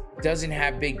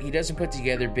doesn't put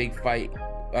together big fight,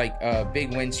 like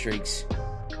big win streaks.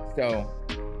 So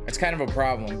that's kind of a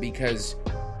problem because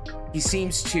he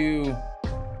seems to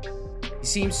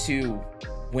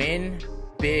win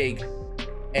big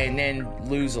and then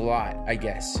lose a lot, I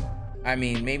guess. I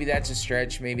mean, maybe that's a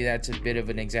stretch, maybe that's a bit of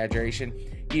an exaggeration.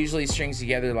 He usually strings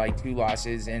together like 2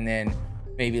 losses and then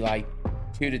maybe like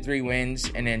 2 to 3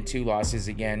 wins and then 2 losses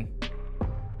again.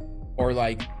 Or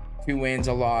like 2 wins,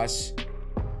 a loss,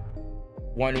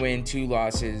 1 win, 2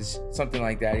 losses, something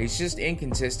like that. He's just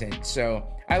inconsistent. So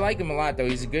I like him a lot, though.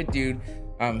 He's a good dude.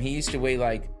 He used to weigh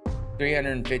like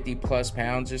 350 plus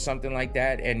pounds or something like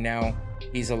that, and now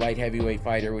he's a light heavyweight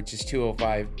fighter, which is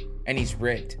 205, and he's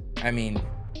ripped. I mean,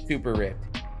 super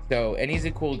ripped. So, and he's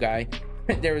a cool guy.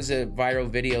 there was a viral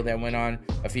video that went on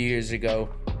a few years ago.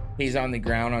 He's on the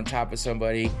ground on top of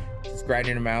somebody, just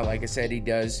grinding him out like I said he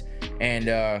does. And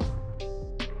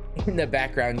in the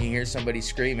background, you hear somebody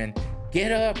screaming,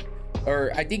 "Get up!"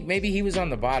 Or I think maybe he was on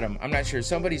the bottom. I'm not sure.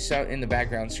 Somebody's in the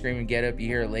background screaming, "Get up!" You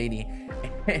hear a lady.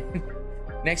 And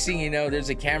next thing you know, there's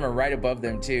a camera right above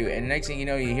them too. And next thing you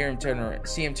know, you hear him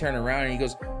see him turn around, and he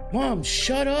goes, "Mom,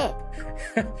 shut up!"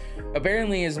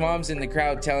 Apparently, his mom's in the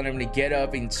crowd telling him to get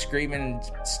up and screaming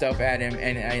stuff at him.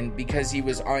 And because he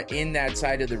was in that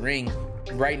side of the ring,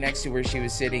 right next to where she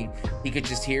was sitting, he could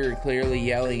just hear her clearly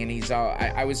yelling. And he's all,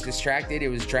 I was distracted. It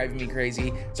was driving me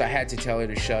crazy, so I had to tell her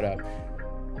to shut up.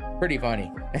 Pretty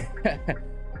funny.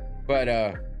 But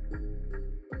oh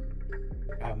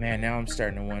man, now I'm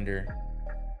starting to wonder.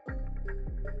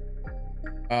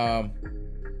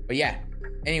 But yeah,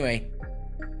 anyway,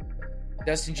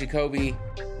 Dustin Jacoby,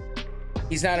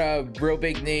 he's not a real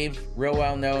big name, real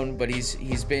well known, but he's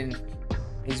been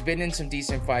in some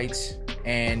decent fights,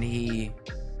 and he's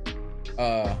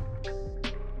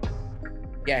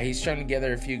strung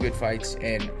together a few good fights,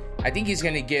 and I think he's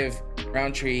gonna give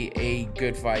Roundtree a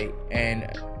good fight, and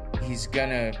he's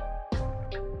gonna,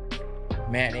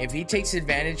 man, if he takes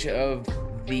advantage of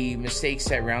the mistakes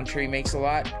that Roundtree makes a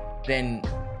lot, then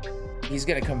he's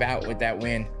gonna come out with that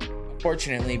win.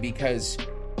 Unfortunately, because,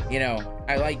 you know,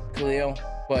 I like Khalil,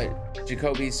 but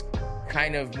Jacoby's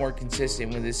kind of more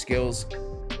consistent with his skills,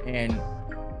 and,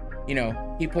 you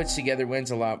know, he puts together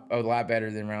wins a lot better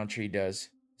than Roundtree does.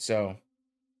 So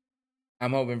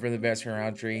I'm hoping for the best for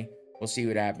Roundtree. We'll see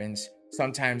what happens.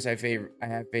 Sometimes I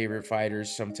have favorite fighters.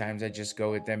 Sometimes I just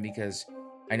go with them because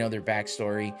I know their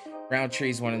backstory.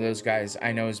 Roundtree's one of those guys.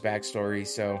 I know his backstory.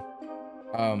 So,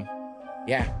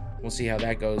 yeah, we'll see how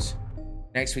that goes.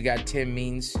 Next, we got Tim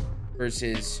Means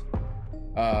versus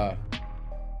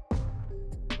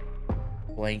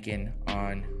blanking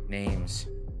on names.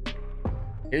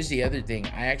 Here's the other thing.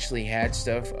 I actually had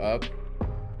stuff up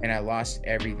and I lost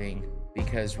everything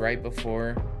because right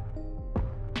before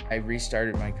I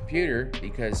restarted my computer,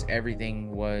 because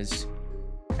everything was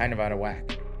kind of out of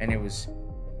whack, and it was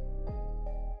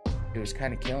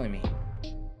kind of killing me.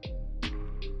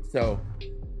 So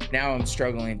now I'm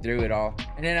struggling through it all.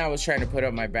 And then I was trying to put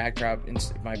up my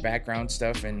background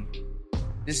stuff, and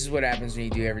this is what happens when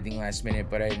you do everything last minute,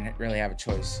 but I didn't really have a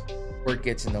choice. Work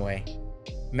gets in the way.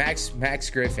 Max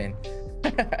Griffin.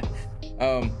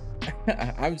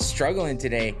 I'm struggling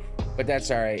today, but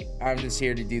that's all right. I'm just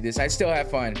here to do this. I still have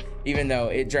fun, even though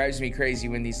it drives me crazy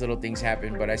when these little things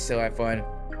happen, but I still have fun.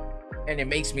 And it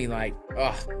makes me like,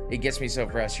 it gets me so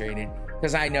frustrated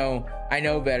because I know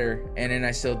better, and then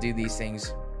I still do these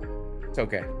things. It's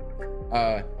okay.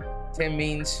 Tim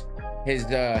Means, his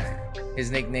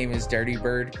nickname is Dirty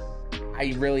Bird.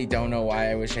 I really don't know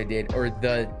why. I wish I did. Or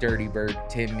the Dirty Bird,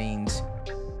 Tim Means.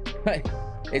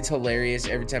 It's hilarious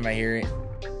every time I hear it.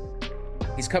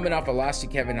 He's coming off a loss to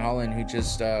Kevin Holland, who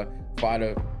just fought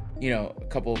a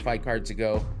couple of fight cards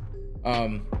ago.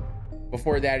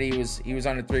 Before that, he was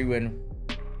on a three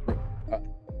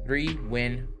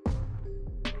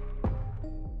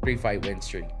fight win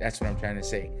streak. That's what I'm trying to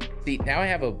say. See, now I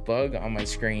have a bug on my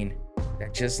screen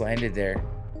that just landed there.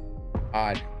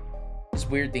 Odd. There's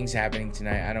weird things happening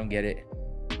tonight. I don't get it.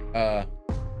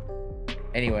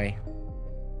 Anyway.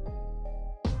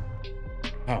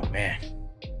 Oh man.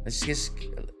 Let's just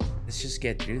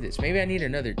get through this. Maybe I need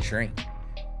another drink.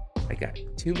 I got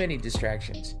too many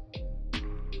distractions.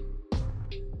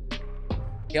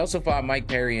 He also fought Mike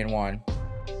Perry and won.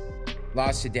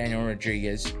 Lost to Daniel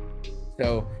Rodriguez.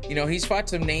 So, he's fought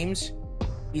some names.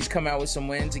 He's come out with some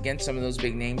wins against some of those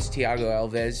big names. Thiago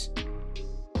Alves.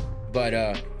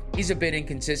 But he's a bit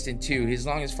inconsistent too. His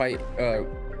longest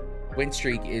win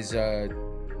streak is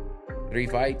 3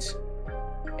 fights.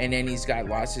 And then he's got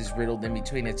losses riddled in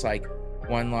between. It's like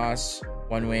 1 loss,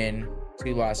 1 win,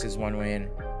 2 losses, 1 win.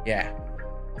 Yeah.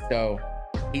 So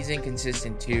he's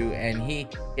inconsistent too. And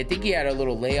I think he had a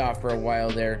little layoff for a while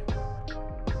there.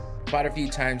 Fought a few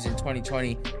times in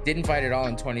 2020. Didn't fight at all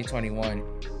in 2021.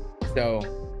 So,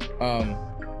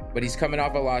 but he's coming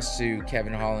off a loss to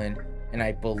Kevin Holland. And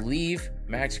I believe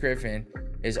Max Griffin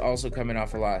is also coming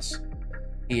off a loss.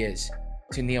 He is.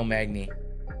 To Neil Magny.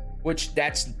 Which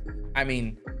that's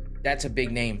a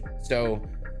big name. So,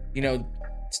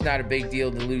 it's not a big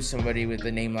deal to lose somebody with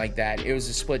a name like that. It was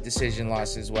a split decision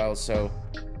loss as well. So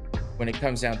when it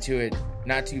comes down to it,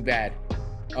 not too bad.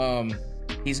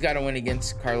 He's got to win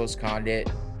against Carlos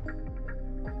Condit.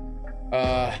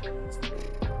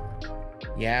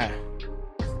 Yeah.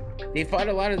 They fought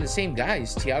a lot of the same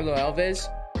guys. Thiago Alves,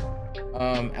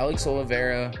 Alex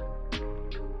Oliveira,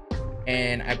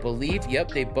 And I believe,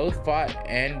 they both fought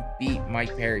and beat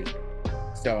Mike Perry.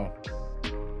 So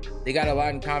they got a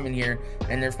lot in common here,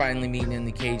 and they're finally meeting in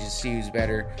the cage to see who's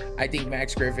better. I think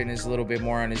Max Griffin is a little bit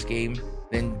more on his game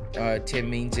than Tim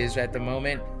Means is at the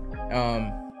moment.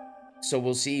 So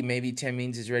we'll see. Maybe Tim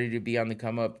Means is ready to be on the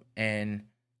come up and,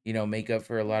 make up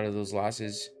for a lot of those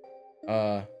losses,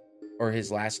 or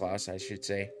his last loss, I should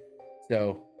say.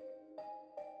 So,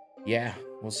 yeah,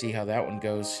 we'll see how that one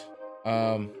goes.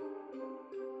 Now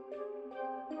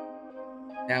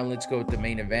let's go with the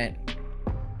main event.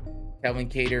 Calvin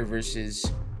Kattar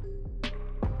versus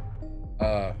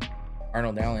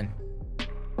Arnold Allen.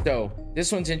 So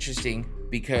this one's interesting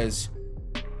because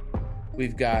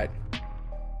we've got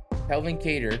Calvin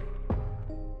Kattar,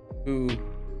 who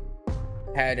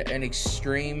had an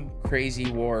extreme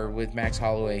crazy war with Max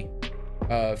Holloway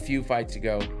a few fights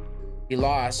ago. He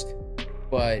lost,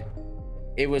 but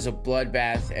it was a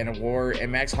bloodbath and a war,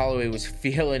 and Max Holloway was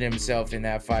feeling himself in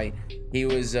that fight. He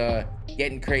was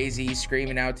getting crazy,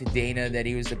 screaming out to Dana that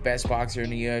he was the best boxer in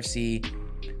the UFC,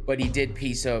 but he did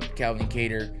piece up Calvin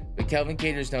Kattar. But Calvin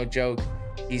Kattar's no joke.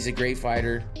 He's a great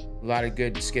fighter, a lot of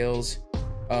good skills.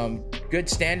 Good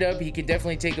stand-up. He can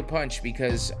definitely take a punch,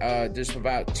 because there's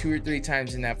about 2 or 3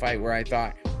 times in that fight where I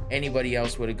thought anybody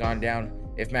else would have gone down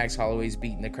if Max Holloway's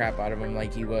beating the crap out of him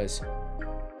like he was.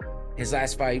 His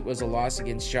last fight was a loss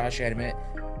against Josh Emmett,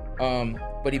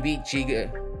 but he beat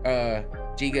Giga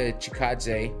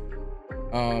Chikadze.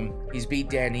 He's beat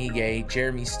Dan Ige,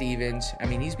 Jeremy Stevens. I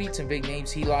mean, he's beat some big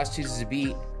names. He lost to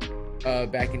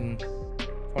Zabit back in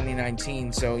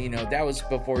 2019. So, that was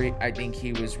before I think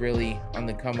he was really on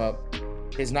the come up.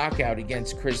 His knockout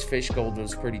against Chris Fishgold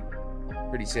was pretty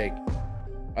sick.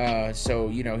 So,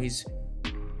 he's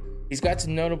got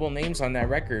some notable names on that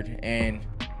record, and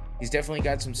he's definitely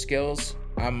got some skills.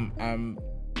 I'm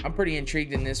pretty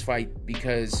intrigued in this fight,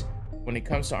 because when it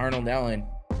comes to Arnold Allen,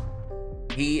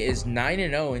 he is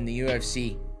 9-0 in the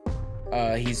UFC.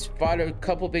 He's fought a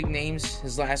couple big names.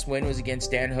 His last win was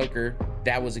against Dan Hooker.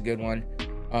 That was a good one.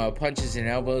 Punches and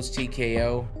elbows,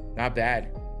 TKO. Not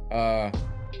bad.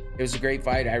 It was a great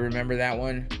fight. I remember that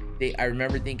one. I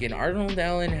remember thinking, Arnold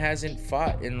Allen hasn't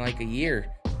fought in like a year.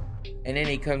 And then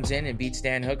he comes in and beats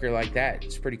Dan Hooker like that.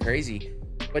 It's pretty crazy.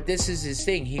 But this is his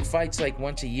thing. He fights like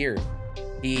once a year.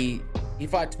 He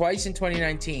fought twice in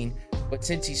 2019, but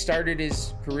since he started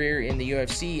his career in the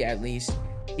UFC, at least,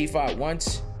 he fought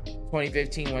once in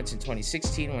 2015, once in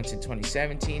 2016, once in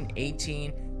 2017,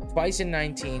 18, twice in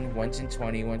 19, once in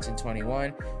 20, once in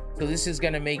 21. So this is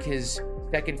going to make his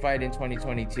second fight in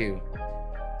 2022.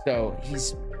 So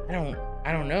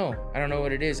I don't know. I don't know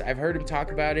what it is. I've heard him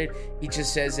talk about it. He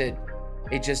just says that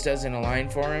it just doesn't align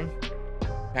for him.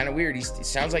 Kind of weird. It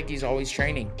sounds like he's always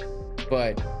training,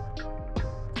 but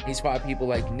he's fought people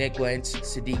like Nick Lentz,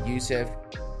 Sadiq Youssef,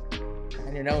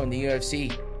 I don't know, in the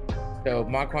UFC. So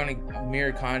Makwan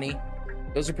Amirkhani,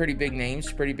 those are pretty big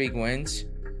names, pretty big wins.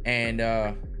 And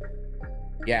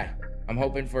yeah, I'm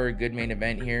hoping for a good main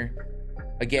event here.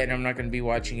 Again, I'm not going to be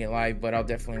watching it live, but I'll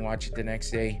definitely watch it the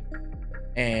next day.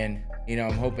 And,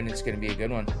 I'm hoping it's going to be a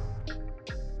good one.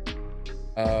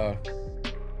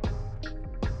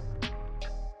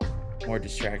 More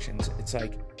distractions. It's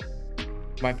like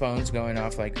my phone's going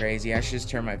off like crazy. I should just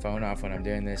turn my phone off when I'm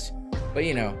doing this. But,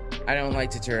 I don't like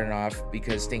to turn it off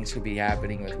because things could be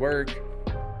happening with work,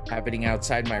 happening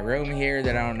outside my room here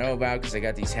that I don't know about because I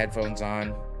got these headphones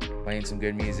on, playing some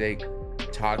good music,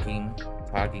 talking.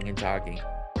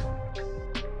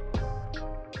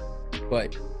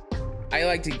 But I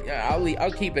like to,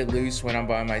 I'll keep it loose when I'm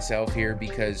by myself here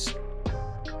because,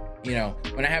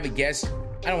 when I have a guest,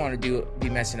 I don't want to be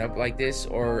messing up like this,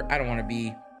 or I don't want to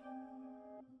be,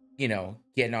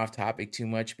 getting off topic too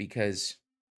much, because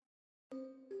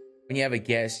when you have a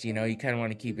guest, you kind of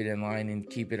want to keep it in line and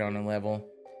keep it on a level.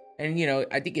 And,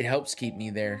 I think it helps keep me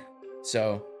there.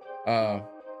 So, a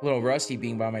little rusty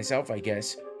being by myself, I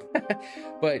guess.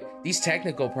 But these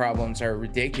technical problems are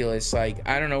ridiculous. Like,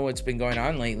 I don't know what's been going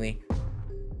on lately.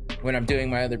 When I'm doing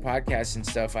my other podcasts and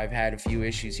stuff, I've had a few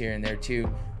issues here and there too.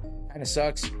 Kind of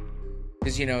sucks.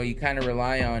 Because, you kind of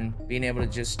rely on being able to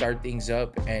just start things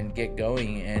up and get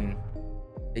going, and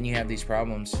then you have these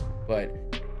problems. But,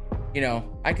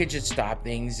 I could just stop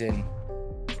things and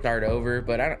start over,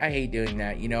 but I hate doing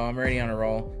that. I'm already on a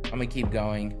roll. I'm going to keep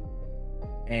going.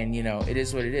 And, it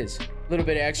is what it is. A little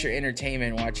bit of extra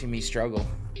entertainment watching me struggle.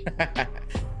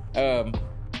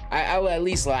 I'll at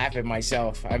least laugh at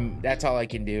myself. That's all I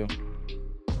can do.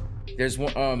 There's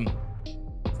one,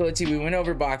 so let's see, we went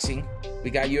over boxing. We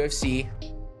got UFC,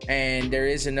 and there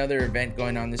is another event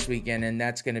going on this weekend, and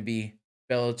that's going to be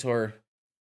Bellator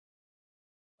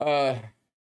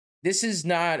This is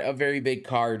not a very big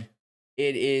card.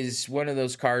 It is one of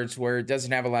those cards where it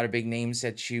doesn't have a lot of big names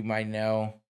that you might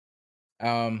know.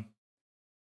 Um,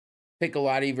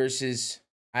 Piccolotti versus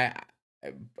I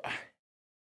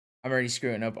I'm already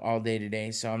screwing up all day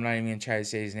today, so I'm not even gonna try to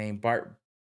say his name.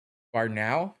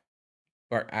 Barnow?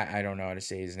 I don't know how to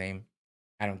say his name.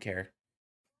 I don't care.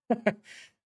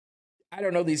 I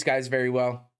don't know these guys very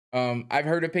well. I've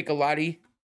heard of Piccolotti.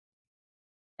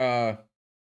 Uh,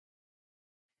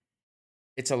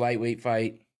 it's a lightweight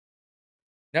fight.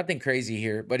 Nothing crazy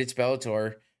here, but it's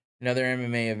Bellator, another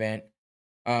MMA event.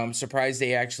 Surprised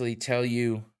they actually tell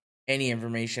you any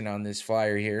information on this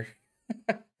flyer here.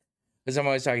 Because I'm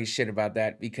always talking shit about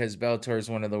that because Bellator is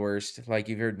one of the worst, like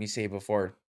you've heard me say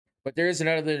before. But there is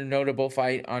another notable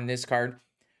fight on this card,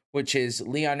 which is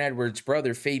Leon Edwards'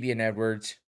 brother, Fabian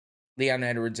Edwards. Leon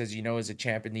Edwards, as you know, is a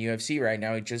champ in the UFC right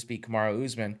now. He just beat Kamaru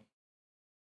Usman.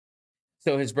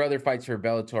 So his brother fights for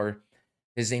Bellator.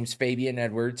 His name's Fabian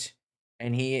Edwards,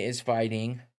 and he is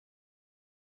fighting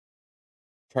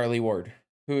Charlie Ward,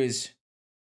 who is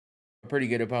a pretty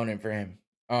good opponent for him.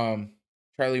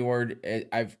 Charlie Ward,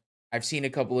 I've seen a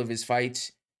couple of his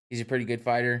fights. He's a pretty good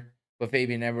fighter, but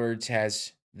Fabian Edwards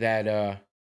has that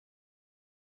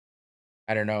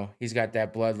I don't know. He's got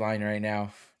that bloodline right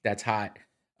now that's hot.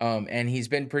 And he's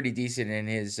been pretty decent in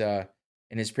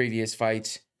his previous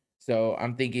fights. So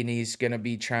I'm thinking he's gonna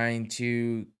be trying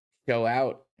to show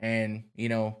out and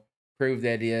prove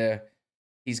that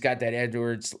he's got that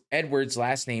Edwards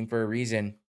last name for a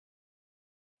reason.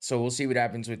 So we'll see what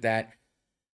happens with that.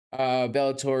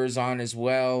 Bellator is on as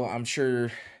well. I'm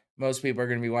sure most people are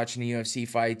going to be watching the UFC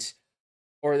fights,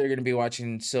 or they're going to be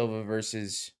watching Silva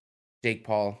versus Jake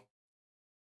Paul.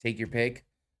 Take your pick.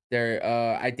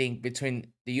 I think between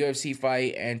the UFC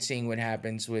fight and seeing what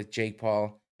happens with Jake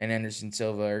Paul and Anderson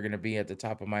Silva are going to be at the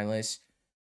top of my list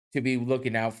to be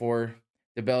looking out for.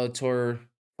 The Bellator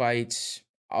fights,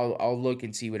 I'll look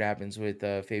and see what happens with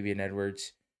Fabian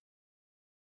Edwards.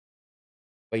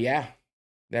 But yeah,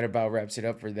 that about wraps it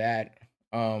up for that.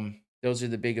 Those are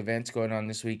the big events going on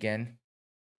this weekend.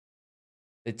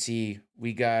 Let's see.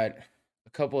 We got a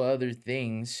couple other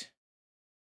things.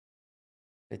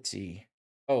 Let's see.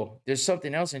 Oh, there's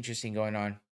something else interesting going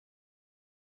on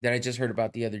that I just heard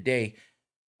about the other day.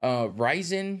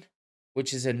 Ryzen,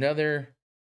 which is another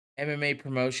MMA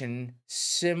promotion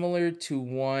similar to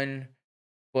one,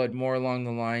 but more along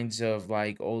the lines of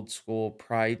like old school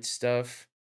Pride stuff.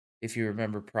 If you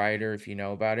remember Pride or if you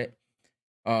know about it.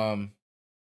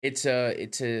 It's a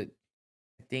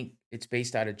I think it's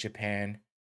based out of Japan,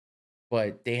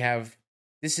 but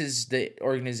this is the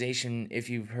organization,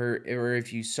 if you've heard or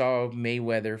if you saw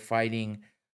Mayweather fighting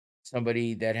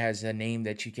somebody that has a name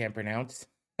that you can't pronounce.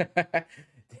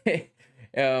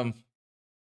 um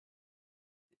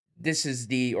this is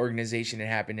the organization that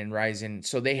happened in Ryzen.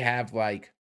 So they have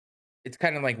like it's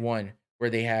kind of like one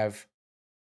where they have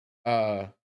uh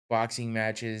boxing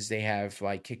matches, they have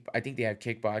like I think they have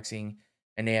kickboxing,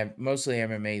 and they have mostly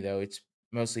MMA though. It's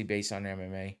mostly based on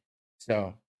MMA.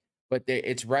 So, but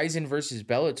it's Ryzen versus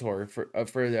Bellator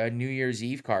for the New Year's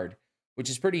Eve card, which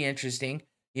is pretty interesting.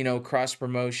 Cross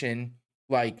promotion,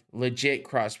 like legit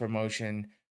cross promotion.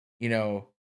 You know,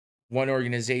 one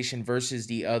organization versus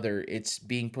the other. It's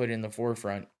being put in the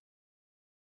forefront.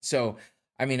 So,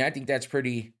 I mean, I think that's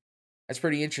pretty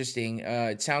interesting.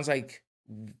 It sounds like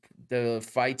the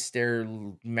fights they're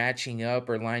matching up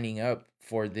or lining up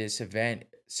for this event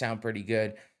sound pretty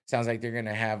good. Sounds like they're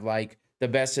gonna have like the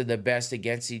best of the best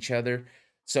against each other.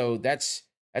 So that's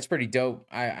pretty dope.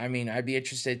 I mean, I'd be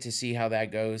interested to see how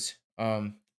that goes.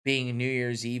 Being New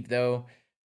Year's Eve though,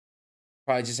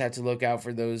 probably just have to look out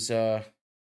for those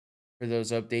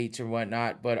updates or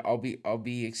whatnot. But I'll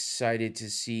be excited to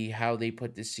see how they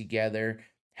put this together,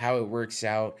 how it works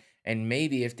out, and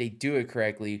maybe if they do it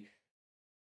correctly,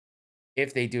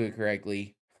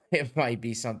 it might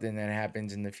be something that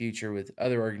happens in the future with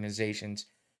other organizations.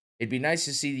 It'd be nice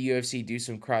to see the UFC do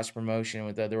some cross promotion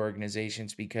with other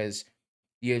organizations because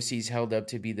the UFC is held up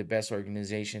to be the best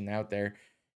organization out there,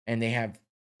 and they have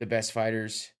the best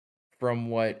fighters from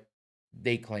what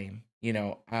they claim.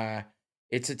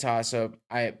 It's a toss up.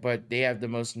 But they have the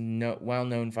most well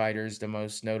known fighters, the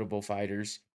most notable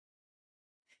fighters,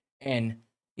 and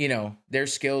their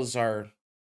skills are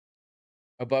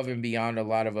above and beyond a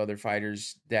lot of other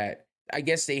fighters that I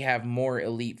guess they have more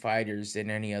elite fighters than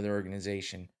any other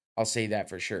organization. I'll say that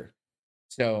for sure.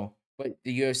 So, but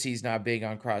the UFC is not big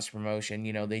on cross promotion.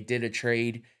 They did a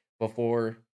trade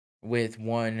before with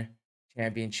one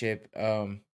championship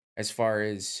as far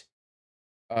as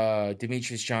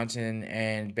Demetrius Johnson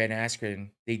and Ben Askren.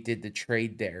 They did the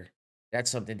trade there. That's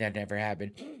something that never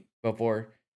happened. before.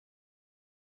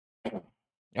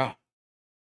 Ah,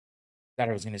 thought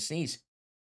I was gonna sneeze.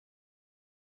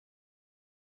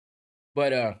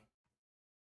 But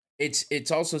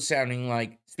it's also sounding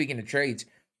like, speaking of trades,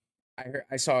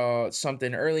 I saw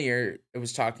something earlier. It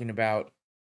was talking about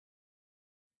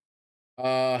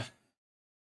I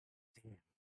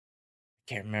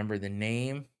can't remember the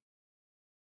name.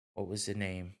 What was the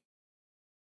name?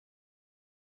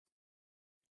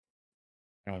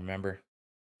 I don't remember.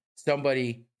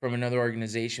 Somebody from another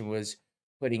organization was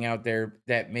putting out there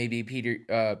that maybe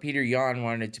Peter Yan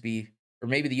wanted to be, or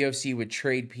maybe the UFC would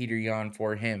trade Peter Yan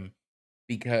for him,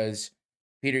 because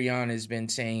Peter Yan has been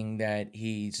saying that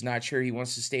he's not sure he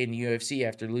wants to stay in the UFC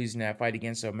after losing that fight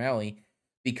against O'Malley,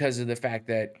 because of the fact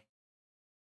that,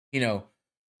 you know,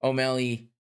 O'Malley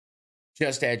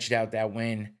just edged out that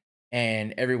win,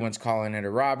 and everyone's calling it a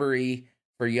robbery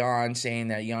for Yan, saying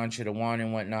that Yan should have won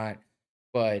and whatnot.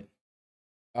 But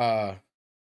uh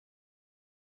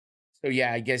so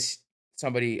yeah, I guess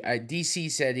somebody,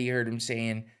 DC said he heard him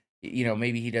saying,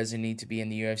 maybe he doesn't need to be in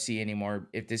the UFC anymore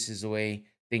if this is the way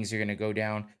things are going to go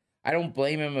down. I don't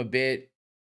blame him a bit,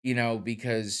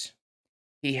 because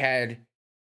he had,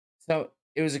 so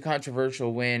it was a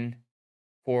controversial win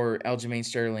for Aljamain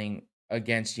Sterling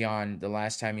against Jan the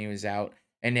last time he was out.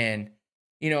 And then,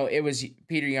 it was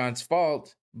Peter Yan's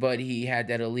fault, but he had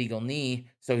that illegal knee.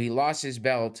 So he lost his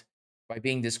belt by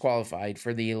being disqualified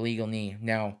for the illegal knee.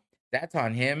 Now, that's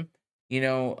on him.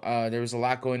 There was a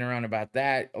lot going around about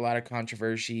that, a lot of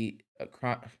controversy,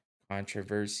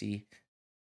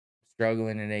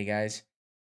 struggling today, guys.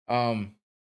 But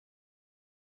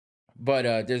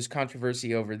there's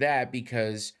controversy over that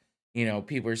because,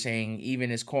 people are saying even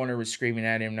his corner was screaming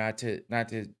at him not to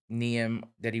knee him,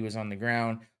 that he was on the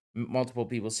ground. Multiple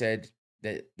people said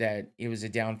that it was a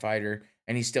down fighter,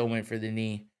 and he still went for the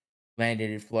knee, landed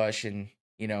it flush, and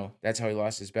that's how he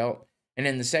lost his belt. And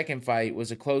then the second fight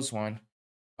was a close one.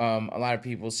 A lot of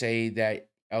people say that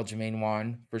Aljamain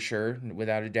won for sure,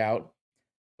 without a doubt,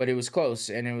 but it was close,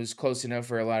 and it was close enough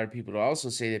for a lot of people to also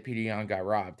say that Peter Yan got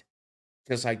robbed,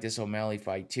 just like this O'Malley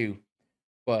fight too.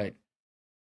 But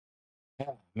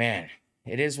man,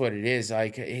 it is what it is.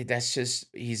 Like, that's just,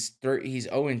 he's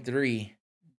 0-3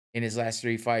 in his last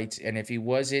 3 fights, and if he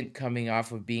wasn't coming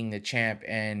off of being the champ,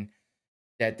 and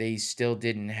that they still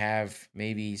didn't have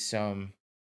maybe some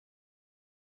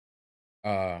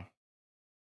uh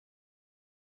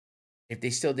if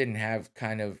they still didn't have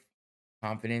kind of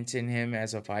confidence in him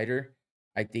as a fighter,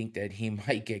 I think that he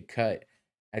might get cut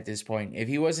at this point. If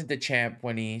he wasn't the champ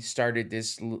when he started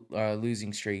this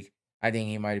losing streak, I think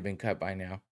he might have been cut by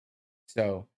now.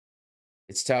 So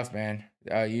it's tough, man.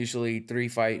 Usually 3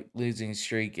 fight losing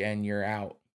streak and you're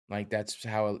out. Like, that's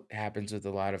how it happens with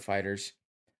a lot of fighters,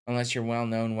 unless you're well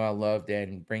known, well loved,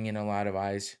 and bring in a lot of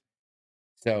eyes.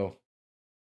 So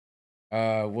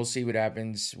we'll see what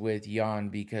happens with Jan,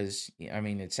 because I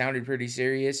mean, it sounded pretty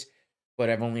serious, but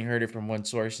I've only heard it from one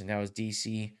source, and that was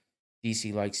DC.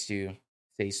 DC likes to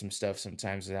say some stuff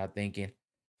sometimes without thinking.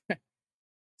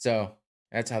 So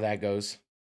that's how that goes.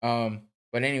 But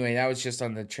anyway, that was just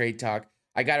on the trade talk.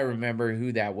 I gotta remember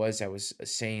who that was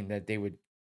saying that they would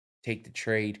take the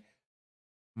trade.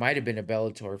 Might have been a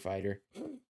Bellator fighter.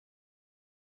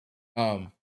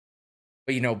 Um,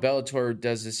 but Bellator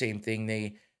does the same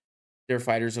thing. Their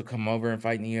fighters will come over and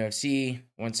fight in the UFC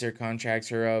once their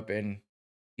contracts are up, and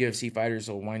UFC fighters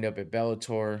will wind up at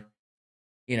Bellator.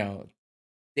 You know,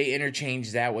 they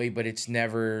interchange that way, but it's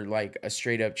never like a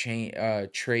straight up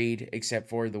trade, except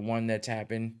for the one that's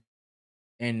happened.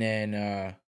 And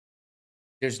then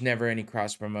there's never any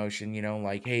cross promotion,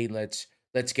 like, hey, let's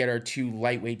get our 2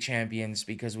 lightweight champions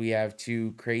because we have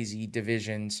 2 crazy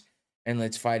divisions, and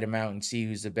let's fight them out and see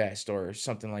who's the best, or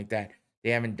something like that. They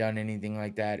haven't done anything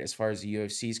like that as far as the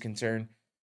UFC is concerned.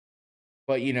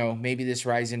 But maybe this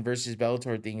Ryzen versus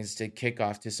Bellator thing is to kick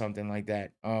off to something like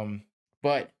that.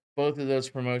 But both of those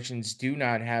promotions do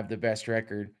not have the best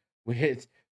record with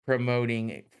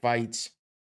promoting fights.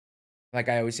 Like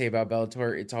I always say about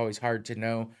Bellator, it's always hard to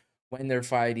know when they're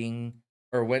fighting,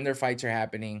 or when their fights are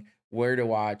happening, where to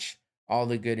watch, all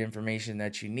the good information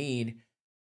that you need.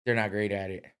 They're not great at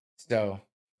it. So,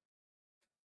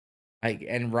 like,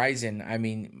 and Ryzen, I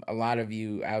mean, a lot of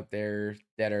you out there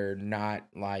that are not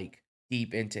like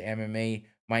deep into MMA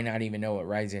might not even know what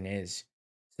Ryzen is.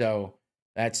 So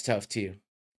that's tough too.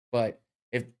 But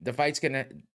if the fight's gonna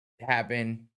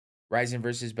happen, Ryzen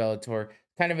versus Bellator,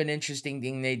 kind of an interesting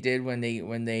thing they did when they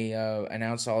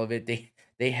announced all of it.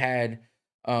 They had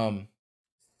um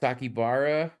Saki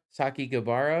Gabara,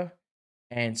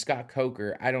 and Scott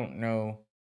Coker. I don't know.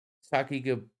 Saki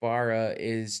Gabara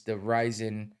is the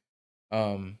Ryzen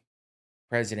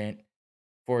president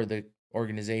for the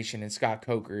organization, and Scott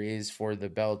Coker is for the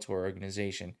Bellator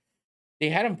organization. They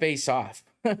had them face off,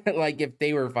 like if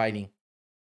they were fighting.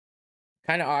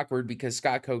 Kind of awkward because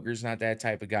Scott Coker's not that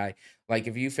type of guy. Like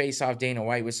if you face off Dana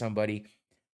White with somebody,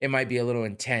 it might be a little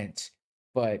intense,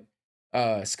 but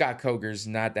Scott Coker's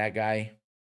not that guy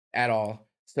at all.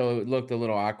 So it looked a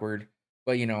little awkward,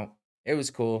 but it was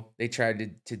cool. They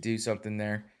tried to do something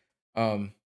there.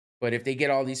 Um, but if they get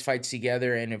all these fights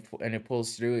together and it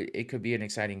pulls through, it could be an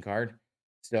exciting card.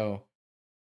 So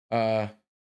uh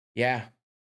yeah,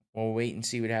 we'll wait and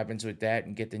see what happens with that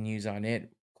and get the news on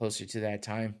it closer to that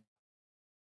time.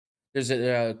 There's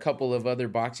a couple of other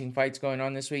boxing fights going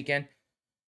on this weekend.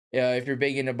 If you're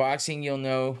big into boxing, you'll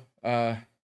know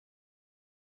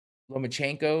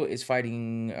Lomachenko is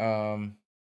fighting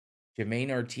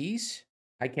Jermaine Ortiz.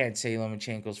 I can't say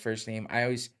Lomachenko's first name. I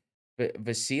always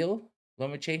Vasil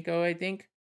Lomachenko, I think.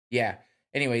 Yeah.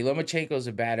 Anyway, Lomachenko's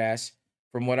a badass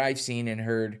from what I've seen and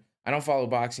heard. I don't follow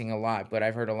boxing a lot, but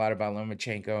I've heard a lot about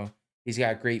Lomachenko. He's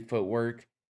got great footwork,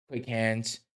 quick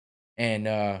hands,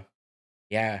 and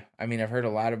yeah, I mean,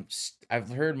 I've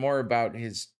heard more about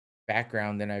his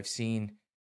background than I've seen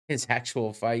his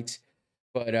actual fights,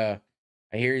 but I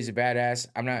hear he's a badass.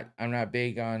 I'm not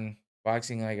big on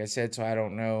boxing, like I said, so I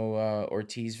don't know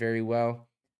Ortiz very well.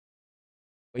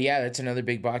 But yeah, that's another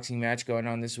big boxing match going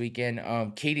on this weekend.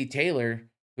 Katie Taylor,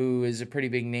 who is a pretty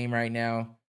big name right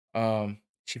now,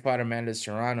 she fought Amanda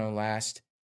Serrano last.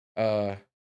 Uh,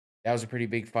 that was a pretty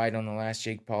big fight on the last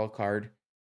Jake Paul card.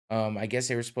 I guess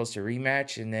they were supposed to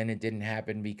rematch, and then it didn't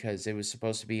happen because it was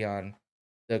supposed to be on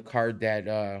the card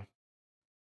that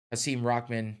Hasim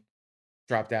Rockman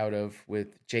dropped out of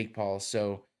with Jake Paul.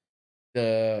 So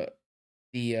the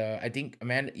I think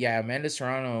Amanda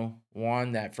Serrano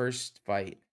won that first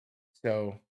fight.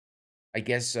 So I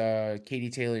guess Katie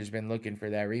Taylor's been looking for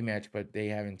that rematch, but they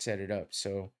haven't set it up.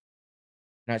 So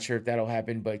not sure if that'll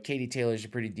happen, but Katie Taylor's a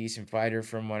pretty decent fighter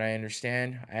from what I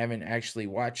understand. I haven't actually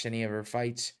watched any of her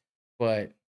fights,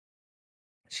 but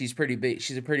she's pretty big.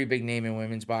 She's a pretty big name in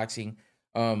women's boxing.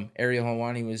 Ariel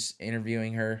Helwani was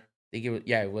interviewing her. I think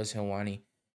it was Helwani.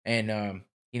 And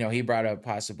he brought up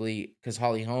possibly because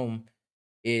Holly Holm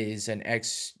is an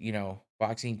ex,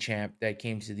 boxing champ that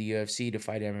came to the UFC to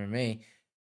fight MMA.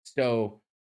 So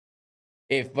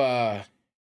if I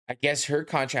guess her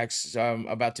contract's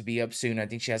about to be up soon. I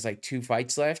think she has like 2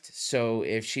 fights left. So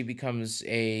if she becomes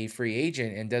a free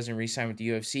agent and doesn't re-sign with the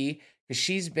UFC, because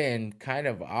she's been kind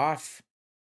of off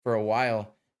for a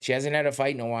while. She hasn't had a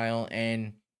fight in a while,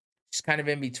 and she's kind of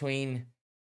in between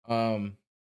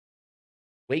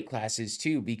weight classes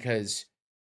too, because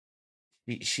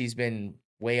she's been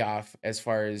way off as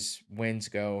far as wins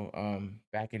go,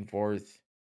 back and forth,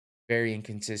 very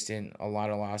inconsistent, a lot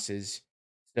of losses.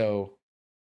 So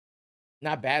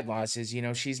not bad losses,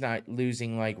 she's not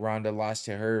losing like Ronda lost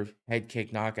to her head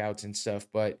kick knockouts and stuff,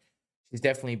 but she's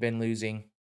definitely been losing.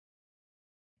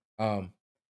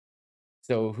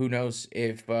 So who knows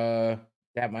if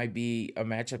that might be a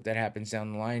matchup that happens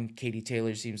down the line. Katie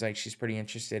Taylor seems like she's pretty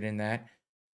interested in that.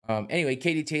 Anyway,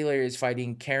 Katie Taylor is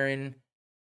fighting Karen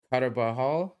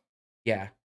Carabajal. Yeah.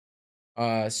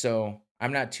 So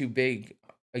I'm not too big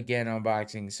again on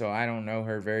boxing, so I don't know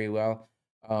her very well.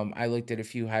 I looked at a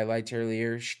few highlights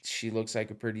earlier. She looks like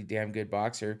a pretty damn good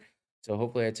boxer. So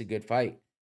hopefully it's a good fight.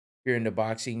 If you're into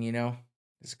boxing,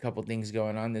 there's a couple things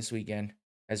going on this weekend,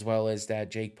 as well as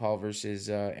that Jake Paul versus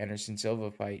Anderson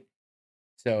Silva fight.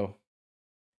 So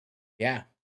yeah,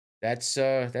 that's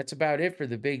about it for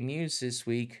the big news this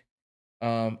week.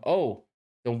 Oh,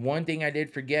 the one thing I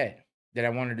did forget that I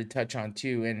wanted to touch on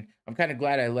too, and I'm kind of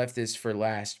glad I left this for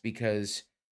last because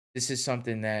this is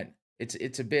something that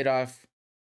it's a bit off.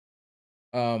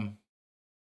 Let's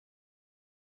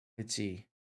see.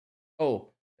 Oh,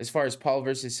 as far as Paul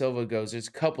versus Silva goes, there's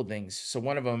a couple things. So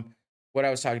one of them, what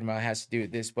I was talking about, has to do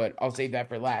with this, but I'll save that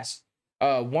for last.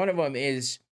 One of them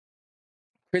is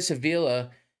Chris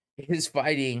Avila is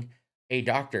fighting a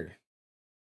doctor.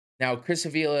 Now, Chris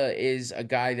Avila is a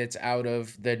guy that's out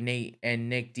of the Nate and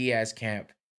Nick Diaz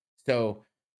camp. So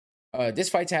this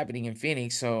fight's happening in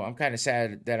Phoenix, so I'm kind of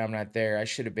sad that I'm not there. I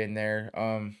should have been there.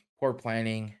 Poor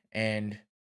planning and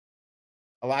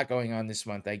a lot going on this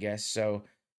month, I guess. So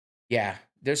yeah,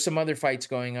 there's some other fights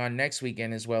going on next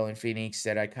weekend as well in Phoenix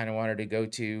that I kind of wanted to go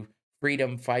to.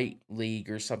 Freedom Fight League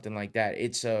or something like that.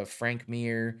 It's Frank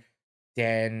Mir,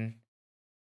 Dan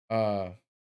uh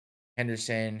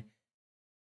Henderson,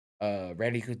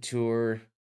 Randy Couture.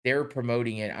 They're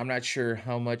promoting it. I'm not sure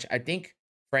how much. I think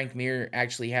Frank Mir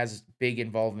actually has big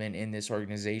involvement in this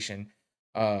organization.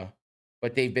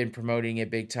 but they've been promoting it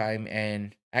big time.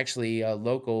 And actually, a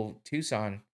local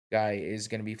Tucson guy is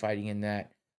going to be fighting in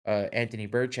that, Anthony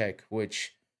Burchek,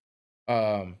 which,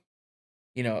 um,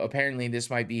 apparently this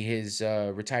might be his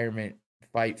retirement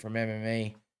fight from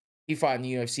MMA. He fought in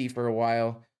the UFC for a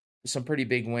while, some pretty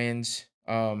big wins.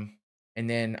 And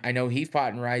then I know he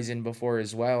fought in Ryzen before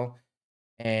as well.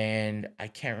 And I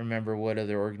can't remember what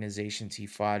other organizations he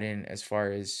fought in as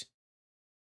far as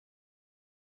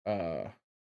uh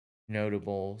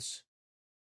notables.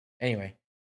 Anyway,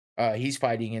 he's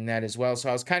fighting in that as well. So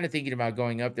I was kind of thinking about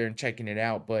going up there and checking it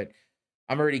out, but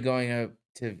I'm already going up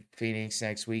to Phoenix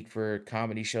next week for a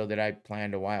comedy show that I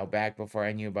planned a while back before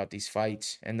I knew about these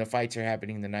fights. And the fights are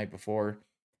happening the night before.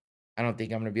 I don't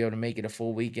think I'm going to be able to make it a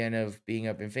full weekend of being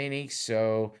up in Phoenix,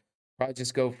 so probably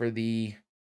just go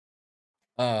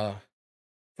uh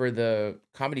for the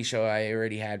comedy show I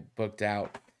already had booked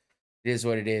out. It is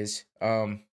what it is.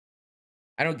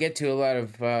 I don't get to a lot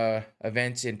of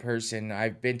events in person.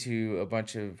 I've been to a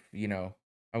bunch of,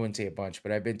 I wouldn't say a bunch,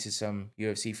 but I've been to some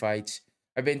UFC fights.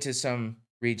 I've been to some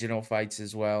regional fights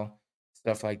as well,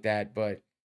 stuff like that. But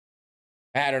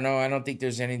I don't know. I don't think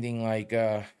there's anything like,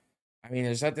 I mean,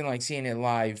 there's nothing like seeing it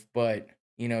live, but,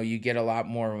 you get a lot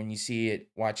more when you see it,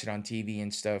 watch it on TV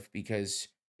and stuff, because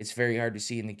it's very hard to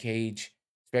see in the cage,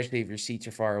 especially if your seats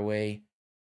are far away.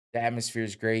 The atmosphere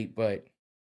is great, but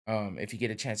if you get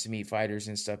a chance to meet fighters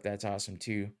and stuff, that's awesome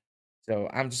too. So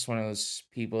I'm just one of those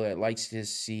people that likes to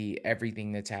see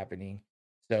everything that's happening.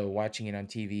 So watching it on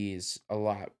TV is a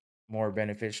lot more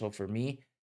beneficial for me.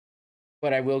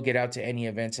 But I will get out to any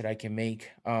events that I can make.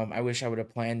 I wish I would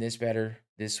have planned this better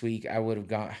this week. I would have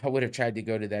gone. I would have tried to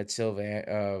go to that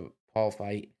Silva Paul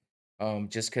fight,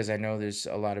 just because I know there's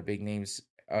a lot of big names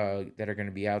that are going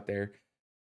to be out there,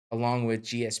 along with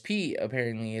GSP.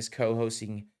 Apparently, is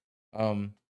co-hosting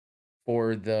um,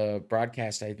 for the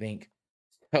broadcast, I think.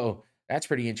 So that's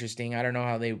pretty interesting. I don't know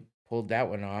how they pulled that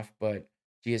one off, but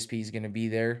GSP is going to be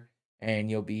there, and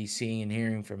you'll be seeing and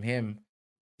hearing from him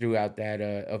throughout that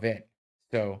event.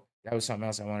 So that was something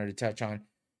else I wanted to touch on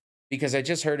because I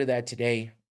just heard of that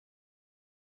today.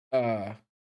 Uh,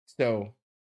 so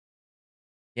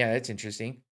yeah, that's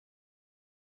interesting.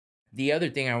 The other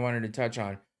thing I wanted to touch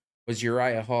on was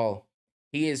Uriah Hall.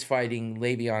 He is fighting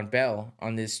Le'Veon Bell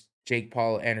on this Jake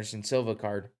Paul Anderson Silva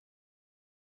card.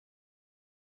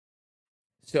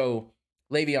 So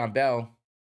Le'Veon Bell,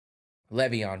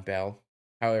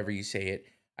 however you say it.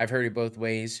 I've heard it both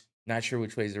ways. Not sure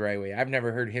which way is the right way. I've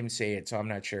never heard him say it, so I'm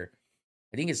not sure.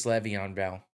 I think it's Le'Veon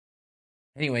Bell.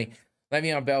 Anyway,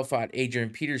 Le'Veon Bell fought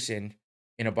Adrian Peterson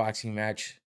in a boxing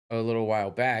match a little while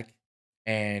back,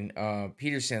 and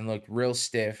Peterson looked real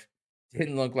stiff.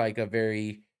 Didn't look like a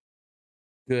very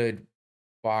good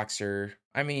boxer.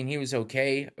 I mean, he was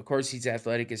okay. Of course, he's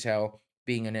athletic as hell,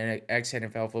 being an ex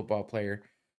NFL football player.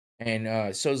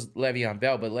 And so's Le'Veon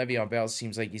Bell, but Le'Veon Bell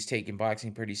seems like he's taking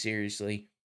boxing pretty seriously.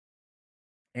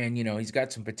 And, he's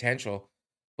got some potential,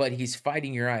 but he's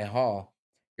fighting Uriah Hall.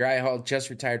 Uriah Hall just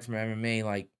retired from MMA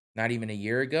like not even a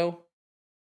year ago.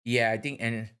 Yeah, I think,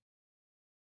 and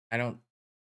I don't,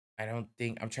 I don't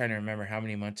think, I'm trying to remember how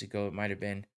many months ago it might have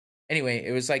been. Anyway,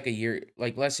 it was like a year,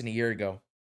 like less than a year ago.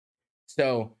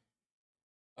 So,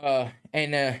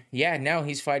 and yeah, now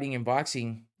he's fighting in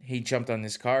boxing. He jumped on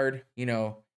this card.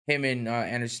 Him and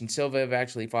Anderson Silva have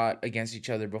actually fought against each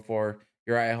other before.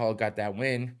 Uriah Hall got that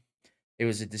win. It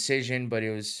was a decision, but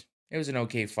it was an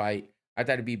okay fight. I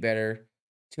thought it'd be better.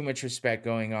 Too much respect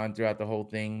going on throughout the whole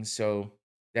thing, so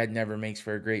that never makes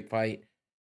for a great fight.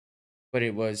 But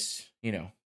it was, it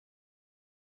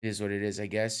is what it is, I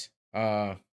guess.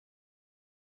 But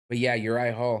yeah,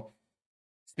 Uriah Hall.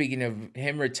 Speaking of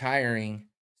him retiring,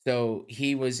 so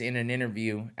he was in an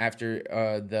interview after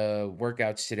the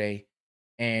workouts today,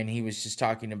 and he was just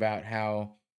talking about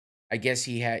how I guess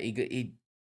he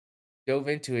dove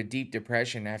into a deep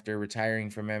depression after retiring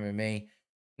from MMA.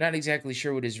 Not exactly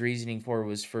sure what his reasoning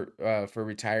was for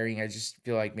retiring. I just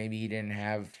feel like maybe he didn't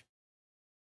have,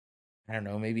 I don't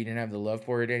know, maybe he didn't have the love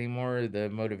for it anymore, the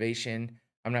motivation.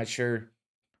 I'm not sure,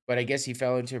 but I guess he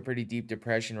fell into a pretty deep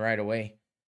depression right away.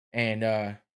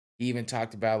 And he even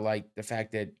talked about like the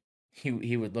fact that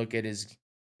he would look at his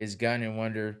gun and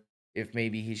wonder if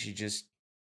maybe he should just,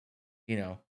 you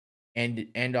know,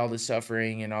 end all the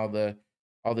suffering and all the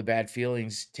bad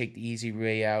feelings, take the easy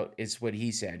way out. It's what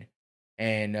he said.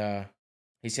 And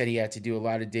he said he had to do a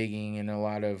lot of digging and a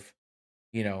lot of,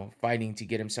 fighting to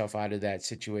get himself out of that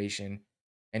situation.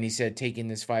 And he said taking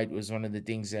this fight was one of the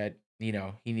things that, he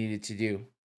needed to do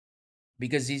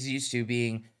because he's used to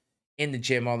being in the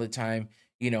gym all the time.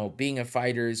 Being a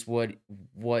fighter is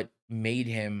what made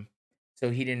him,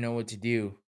 so he didn't know what to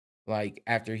do. like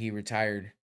after he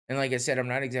retired. And like I said, I'm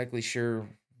not exactly sure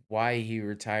why he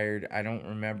retired. I don't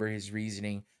remember his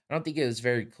reasoning. I don't think it was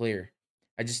very clear.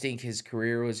 I just think his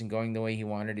career wasn't going the way he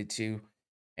wanted it to.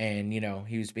 And,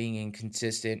 he was being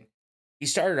inconsistent. He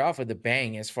started off with a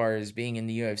bang as far as being in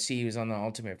the UFC. He was on the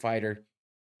Ultimate Fighter,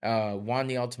 won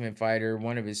the Ultimate Fighter.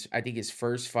 One of his, I think his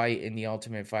first fight in the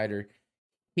Ultimate Fighter,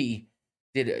 he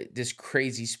did this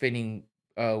crazy spinning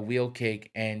wheel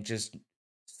kick and just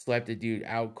slept the dude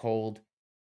out cold.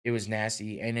 It was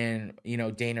nasty. And then,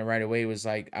 Dana right away was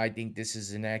like, I think this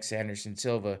is the next Anderson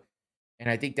Silva. And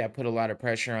I think that put a lot of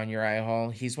pressure on Uriah Hall.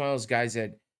 He's one of those guys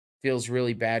that feels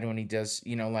really bad when he does,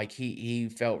 like he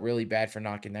felt really bad for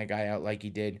knocking that guy out like he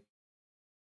did.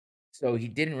 So he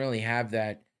didn't really have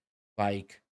that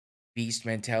like beast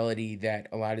mentality that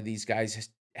a lot of these guys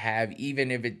have, even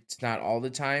if it's not all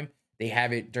the time. They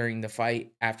have it during the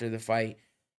fight, after the fight,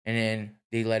 and then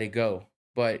they let it go.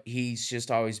 But he's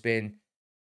just always been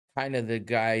kind of the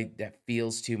guy that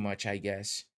feels too much, I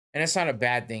guess. And it's not a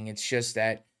bad thing. It's just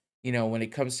that, when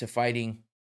it comes to fighting,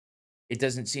 it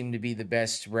doesn't seem to be the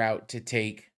best route to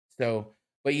take. So,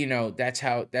 but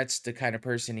that's the kind of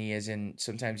person he is. And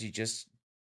sometimes you just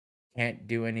can't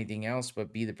do anything else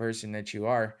but be the person that you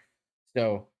are.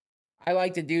 So I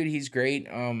like the dude. He's great.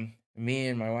 Me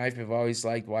and my wife have always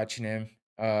liked watching him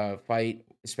fight,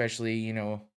 especially,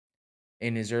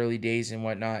 in his early days and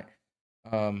whatnot.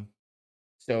 Um,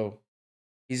 so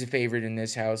he's a favorite in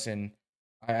this house, and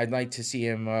I'd like to see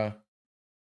him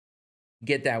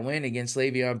get that win against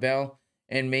Le'Veon Bell,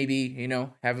 and maybe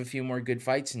have a few more good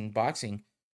fights in boxing,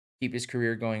 keep his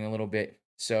career going a little bit.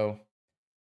 So,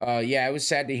 yeah, it was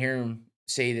sad to hear him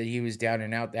say that he was down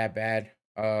and out that bad.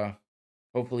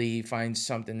 Hopefully he finds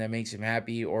something that makes him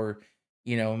happy, or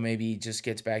maybe just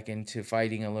gets back into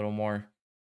fighting a little more.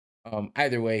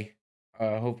 Either way,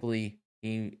 hopefully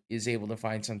he is able to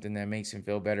find something that makes him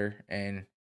feel better and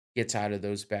gets out of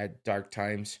those bad dark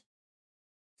times.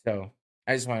 So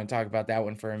I just want to talk about that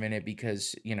one for a minute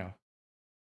because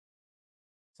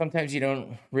sometimes you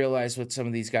don't realize what some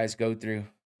of these guys go through,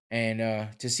 and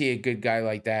to see a good guy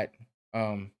like that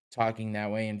talking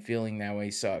that way and feeling that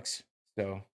way sucks.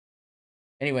 So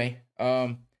anyway,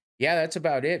 yeah, that's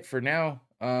about it for now.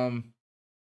 You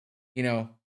know,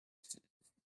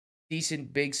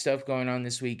 decent big stuff going on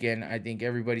this weekend. I think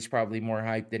everybody's probably more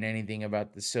hyped than anything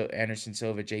about the Anderson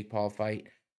Silva Jake Paul fight.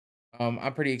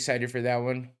 I'm pretty excited for that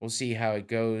one. We'll see how it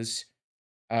goes.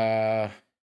 Uh,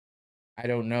 I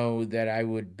don't know that I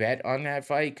would bet on that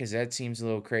fight because that seems a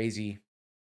little crazy.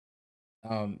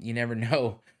 You never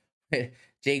know.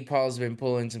 Jake Paul's been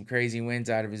pulling some crazy wins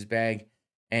out of his bag,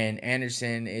 and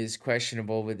Anderson is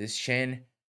questionable with his chin,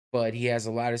 but he has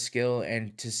a lot of skill.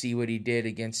 And to see what he did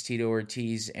against Tito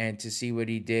Ortiz, and to see what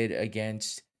he did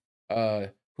against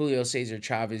Julio Cesar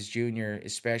Chavez Jr.,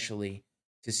 especially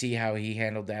to see how he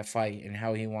handled that fight and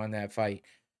how he won that fight,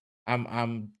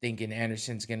 I'm thinking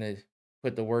Anderson's gonna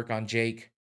put the work on Jake.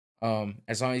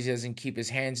 As long as he doesn't keep his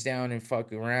hands down and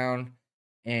fuck around,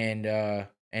 and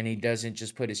he doesn't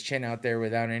just put his chin out there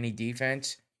without any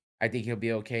defense, I think he'll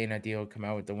be okay, and I think he'll come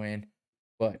out with the win.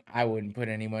 But I wouldn't put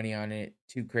any money on it.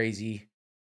 Too crazy,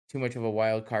 too much of a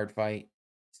wild card fight.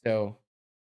 So,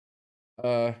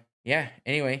 uh, yeah.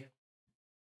 Anyway,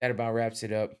 that about wraps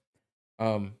it up.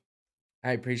 Um,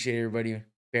 I appreciate everybody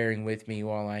bearing with me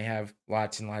while I have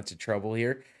lots and lots of trouble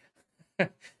here.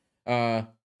 uh,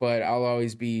 but I'll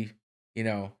always be,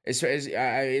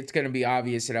 it's gonna be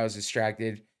obvious that I was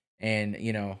distracted, and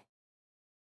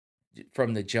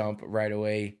from the jump right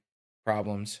away,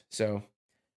 problems. So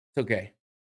it's okay.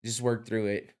 Just work through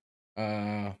it.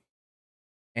 And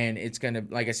it's gonna,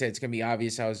 like I said, it's gonna be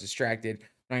obvious I was distracted. I'm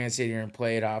not gonna sit here and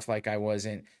play it off like I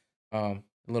wasn't. A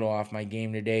little off my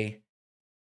game today.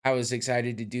 I was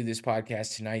excited to do this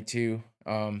podcast tonight too.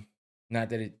 Not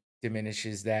that it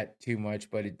diminishes that too much,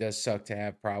 but it does suck to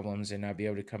have problems and not be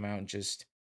able to come out and just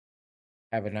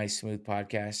have a nice smooth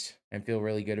podcast and feel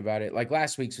really good about it. Like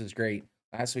last week's was great.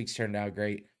 Last week's turned out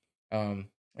great. And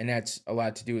that's a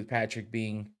lot to do with Patrick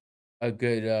being a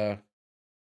good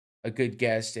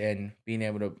guest and being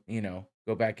able to,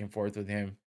 go back and forth with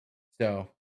him. So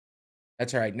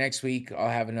that's all right. Next week I'll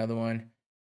have another one,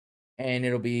 and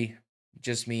it'll be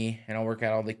just me, and I'll work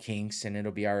out all the kinks, and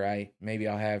it'll be all right. Maybe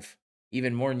I'll have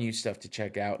even more new stuff to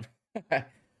check out.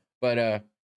 But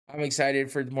I'm excited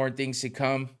for more things to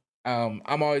come.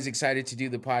 I'm always excited to do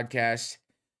the podcast,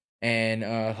 and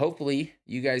hopefully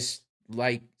you guys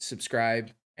like,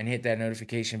 subscribe, and hit that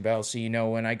notification bell so you know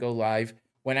when I go live,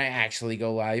 when I actually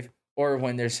go live, or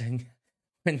when there's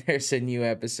a new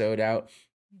episode out.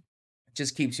 It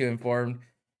just keeps you informed,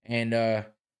 and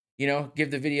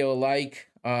give the video a like.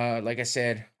 Like I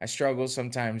said, I struggle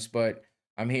sometimes, but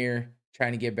I'm here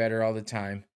trying to get better all the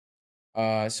time.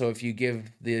 So if you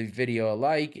give the video a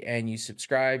like and you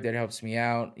subscribe, that helps me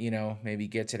out. Maybe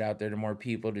gets it out there to more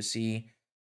people to see,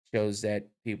 shows that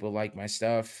people like my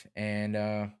stuff,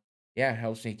 and yeah,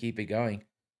 helps me keep it going.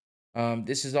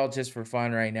 This is all just for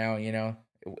fun right now.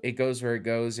 It goes where it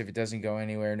goes. If it doesn't go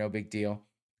anywhere, no big deal.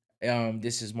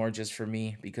 This is more just for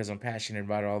me because I'm passionate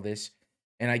about all this,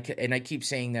 and I keep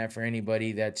saying that for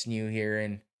anybody that's new here,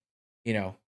 and you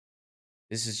know,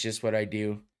 this is just what I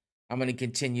do. I'm gonna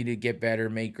continue to get better,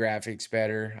 make graphics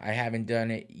better. I haven't done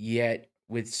it yet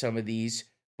with some of these,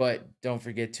 but don't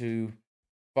forget to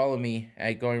follow me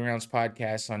at Going Rounds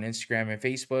Podcast on Instagram and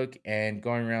Facebook, and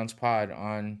Going Rounds Pod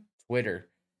on Twitter.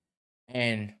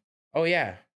 And oh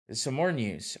yeah, there's some more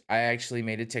news. I actually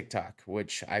made a TikTok,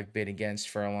 which I've been against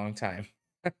for a long time.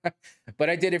 But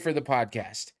I did it for the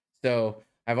podcast. So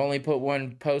I've only put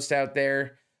one post out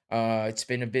there. It's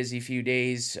been a busy few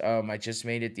days. I just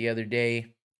made it the other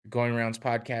day. Going Rounds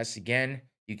Podcast again.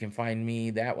 You can find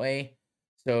me that way.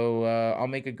 So I'll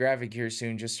make a graphic here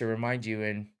soon just to remind you,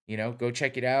 and go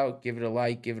check it out. Give it a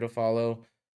like, give it a follow.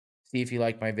 See if you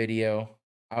like my video.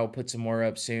 I'll put some more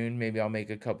up soon. Maybe I'll make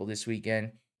a couple this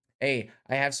weekend. Hey,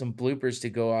 I have some bloopers to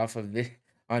go off of this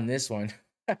on this one.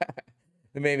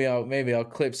 Maybe I'll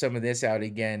clip some of this out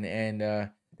again,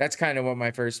 and that's kind of what my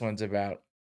first one's about.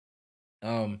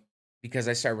 Because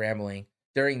I start rambling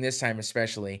during this time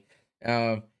especially.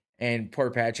 And poor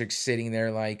Patrick's sitting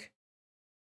there like,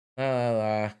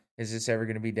 is this ever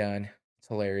gonna be done? It's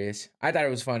hilarious. I thought it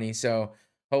was funny, so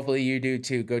hopefully you do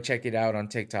too. Go check it out on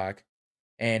TikTok.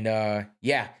 And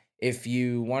yeah, if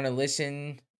you want to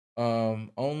listen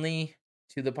only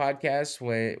to the podcast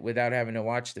without having to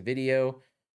watch the video,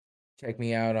 check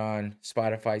me out on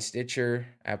Spotify, Stitcher,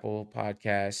 Apple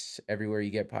Podcasts, everywhere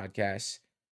you get podcasts.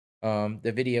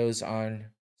 The videos on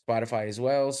Spotify as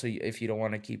well. So if you don't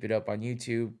want to keep it up on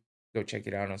YouTube, go check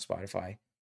it out on Spotify.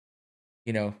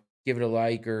 Give it a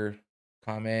like or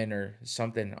comment or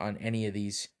something on any of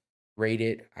these. Rate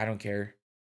it. I don't care.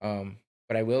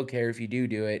 But I will care if you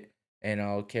do it, and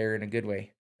I'll care in a good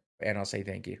way, and I'll say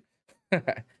thank you.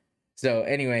 So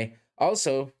anyway,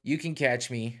 also you can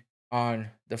catch me on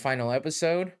the final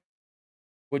episode,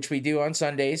 which we do on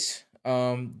Sundays.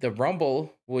 The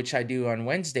Rumble, which I do on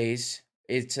Wednesdays,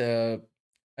 it's an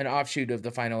offshoot of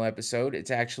the final episode.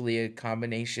 It's actually a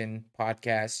combination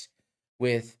podcast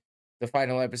with the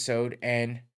final episode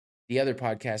and the other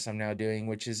podcast I'm now doing,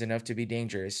 which is Enough to Be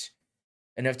Dangerous.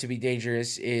 Enough to Be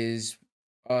Dangerous is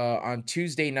on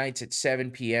Tuesday nights at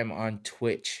 7 p.m. on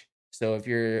Twitch. So if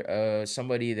you're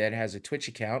somebody that has a Twitch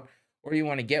account or you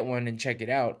want to get one and check it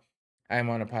out, I'm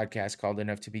on a podcast called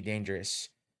Enough to Be Dangerous.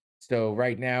 So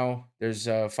right now there's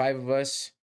 5 of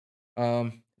us.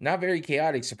 Not very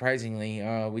chaotic, surprisingly.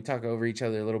 We talk over each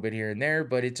other a little bit here and there,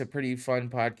 but it's a pretty fun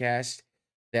podcast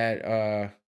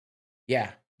that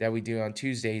that we do on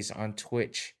Tuesdays on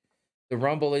Twitch. The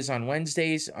Rumble is on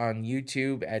Wednesdays on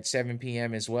YouTube at 7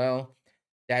 p.m. as well.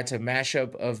 That's a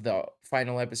mashup of the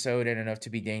final episode and Enough to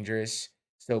Be Dangerous.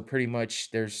 So pretty much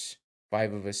there's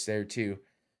 5 of us there too.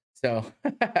 So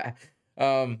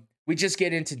we just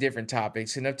get into different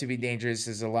topics. Enough to Be Dangerous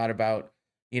is a lot about,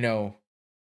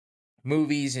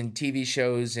 movies and TV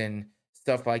shows and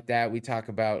stuff like that. We talk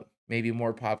about maybe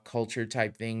more pop culture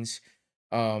type things.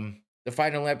 The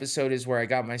final episode is where I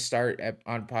got my start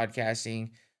on podcasting.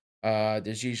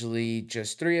 There's usually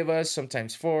just 3 of us,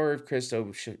 sometimes 4 if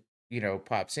Christo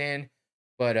pops in.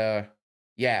 But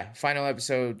yeah, final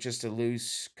episode, just a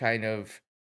loose kind of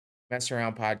mess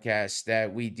around podcast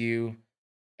that we do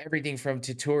everything from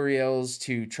tutorials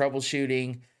to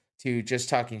troubleshooting to just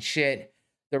talking shit.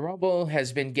 The Rumble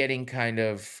has been getting kind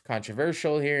of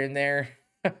controversial here and there.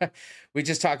 We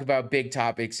just talk about big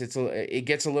topics. It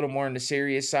gets a little more on the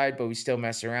serious side, but we still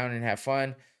mess around and have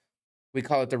fun. We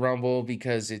call it the Rumble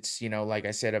because it's, like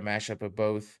I said, a mashup of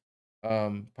both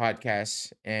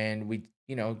podcasts, and we,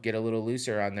 get a little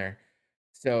looser on there.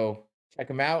 So check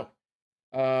them out.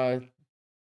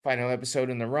 Final episode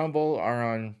in the Rumble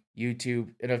are on YouTube.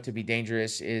 Enough to Be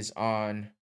Dangerous is on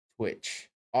Twitch,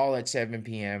 all at 7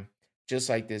 p.m., just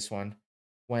like this one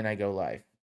when I go live.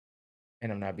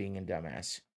 And I'm not being a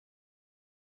dumbass.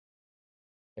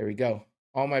 There we go.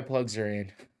 All my plugs are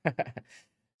in.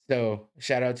 So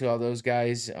shout out to all those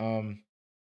guys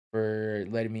for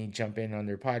letting me jump in on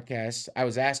their podcast. I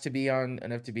was asked to be on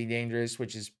Enough to Be Dangerous,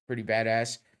 which is pretty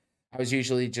badass. I was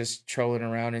usually just trolling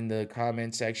around in the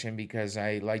comment section because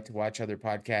I like to watch other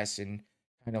podcasts and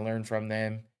kind of learn from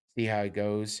them, see how it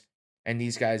goes. And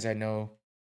these guys I know,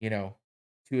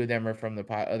 2 of them are from the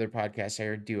other podcasts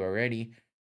I do already.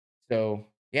 So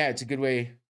yeah, it's a good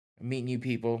way of meeting new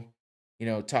people,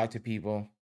 talk to people,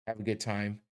 have a good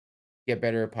time, get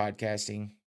better at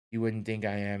podcasting. You wouldn't think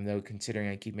I am, though, considering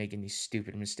I keep making these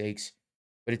stupid mistakes,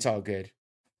 but it's all good.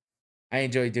 I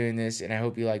enjoy doing this, and I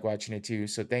hope you like watching it too.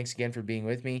 So thanks again for being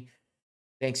with me.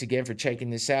 Thanks again for checking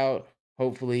this out.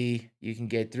 Hopefully, you can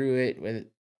get through it with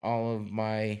all of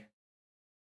my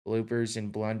bloopers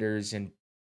and blunders and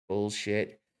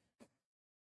bullshit.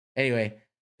 Anyway,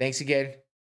 thanks again.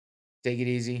 Take it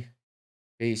easy.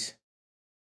 Peace.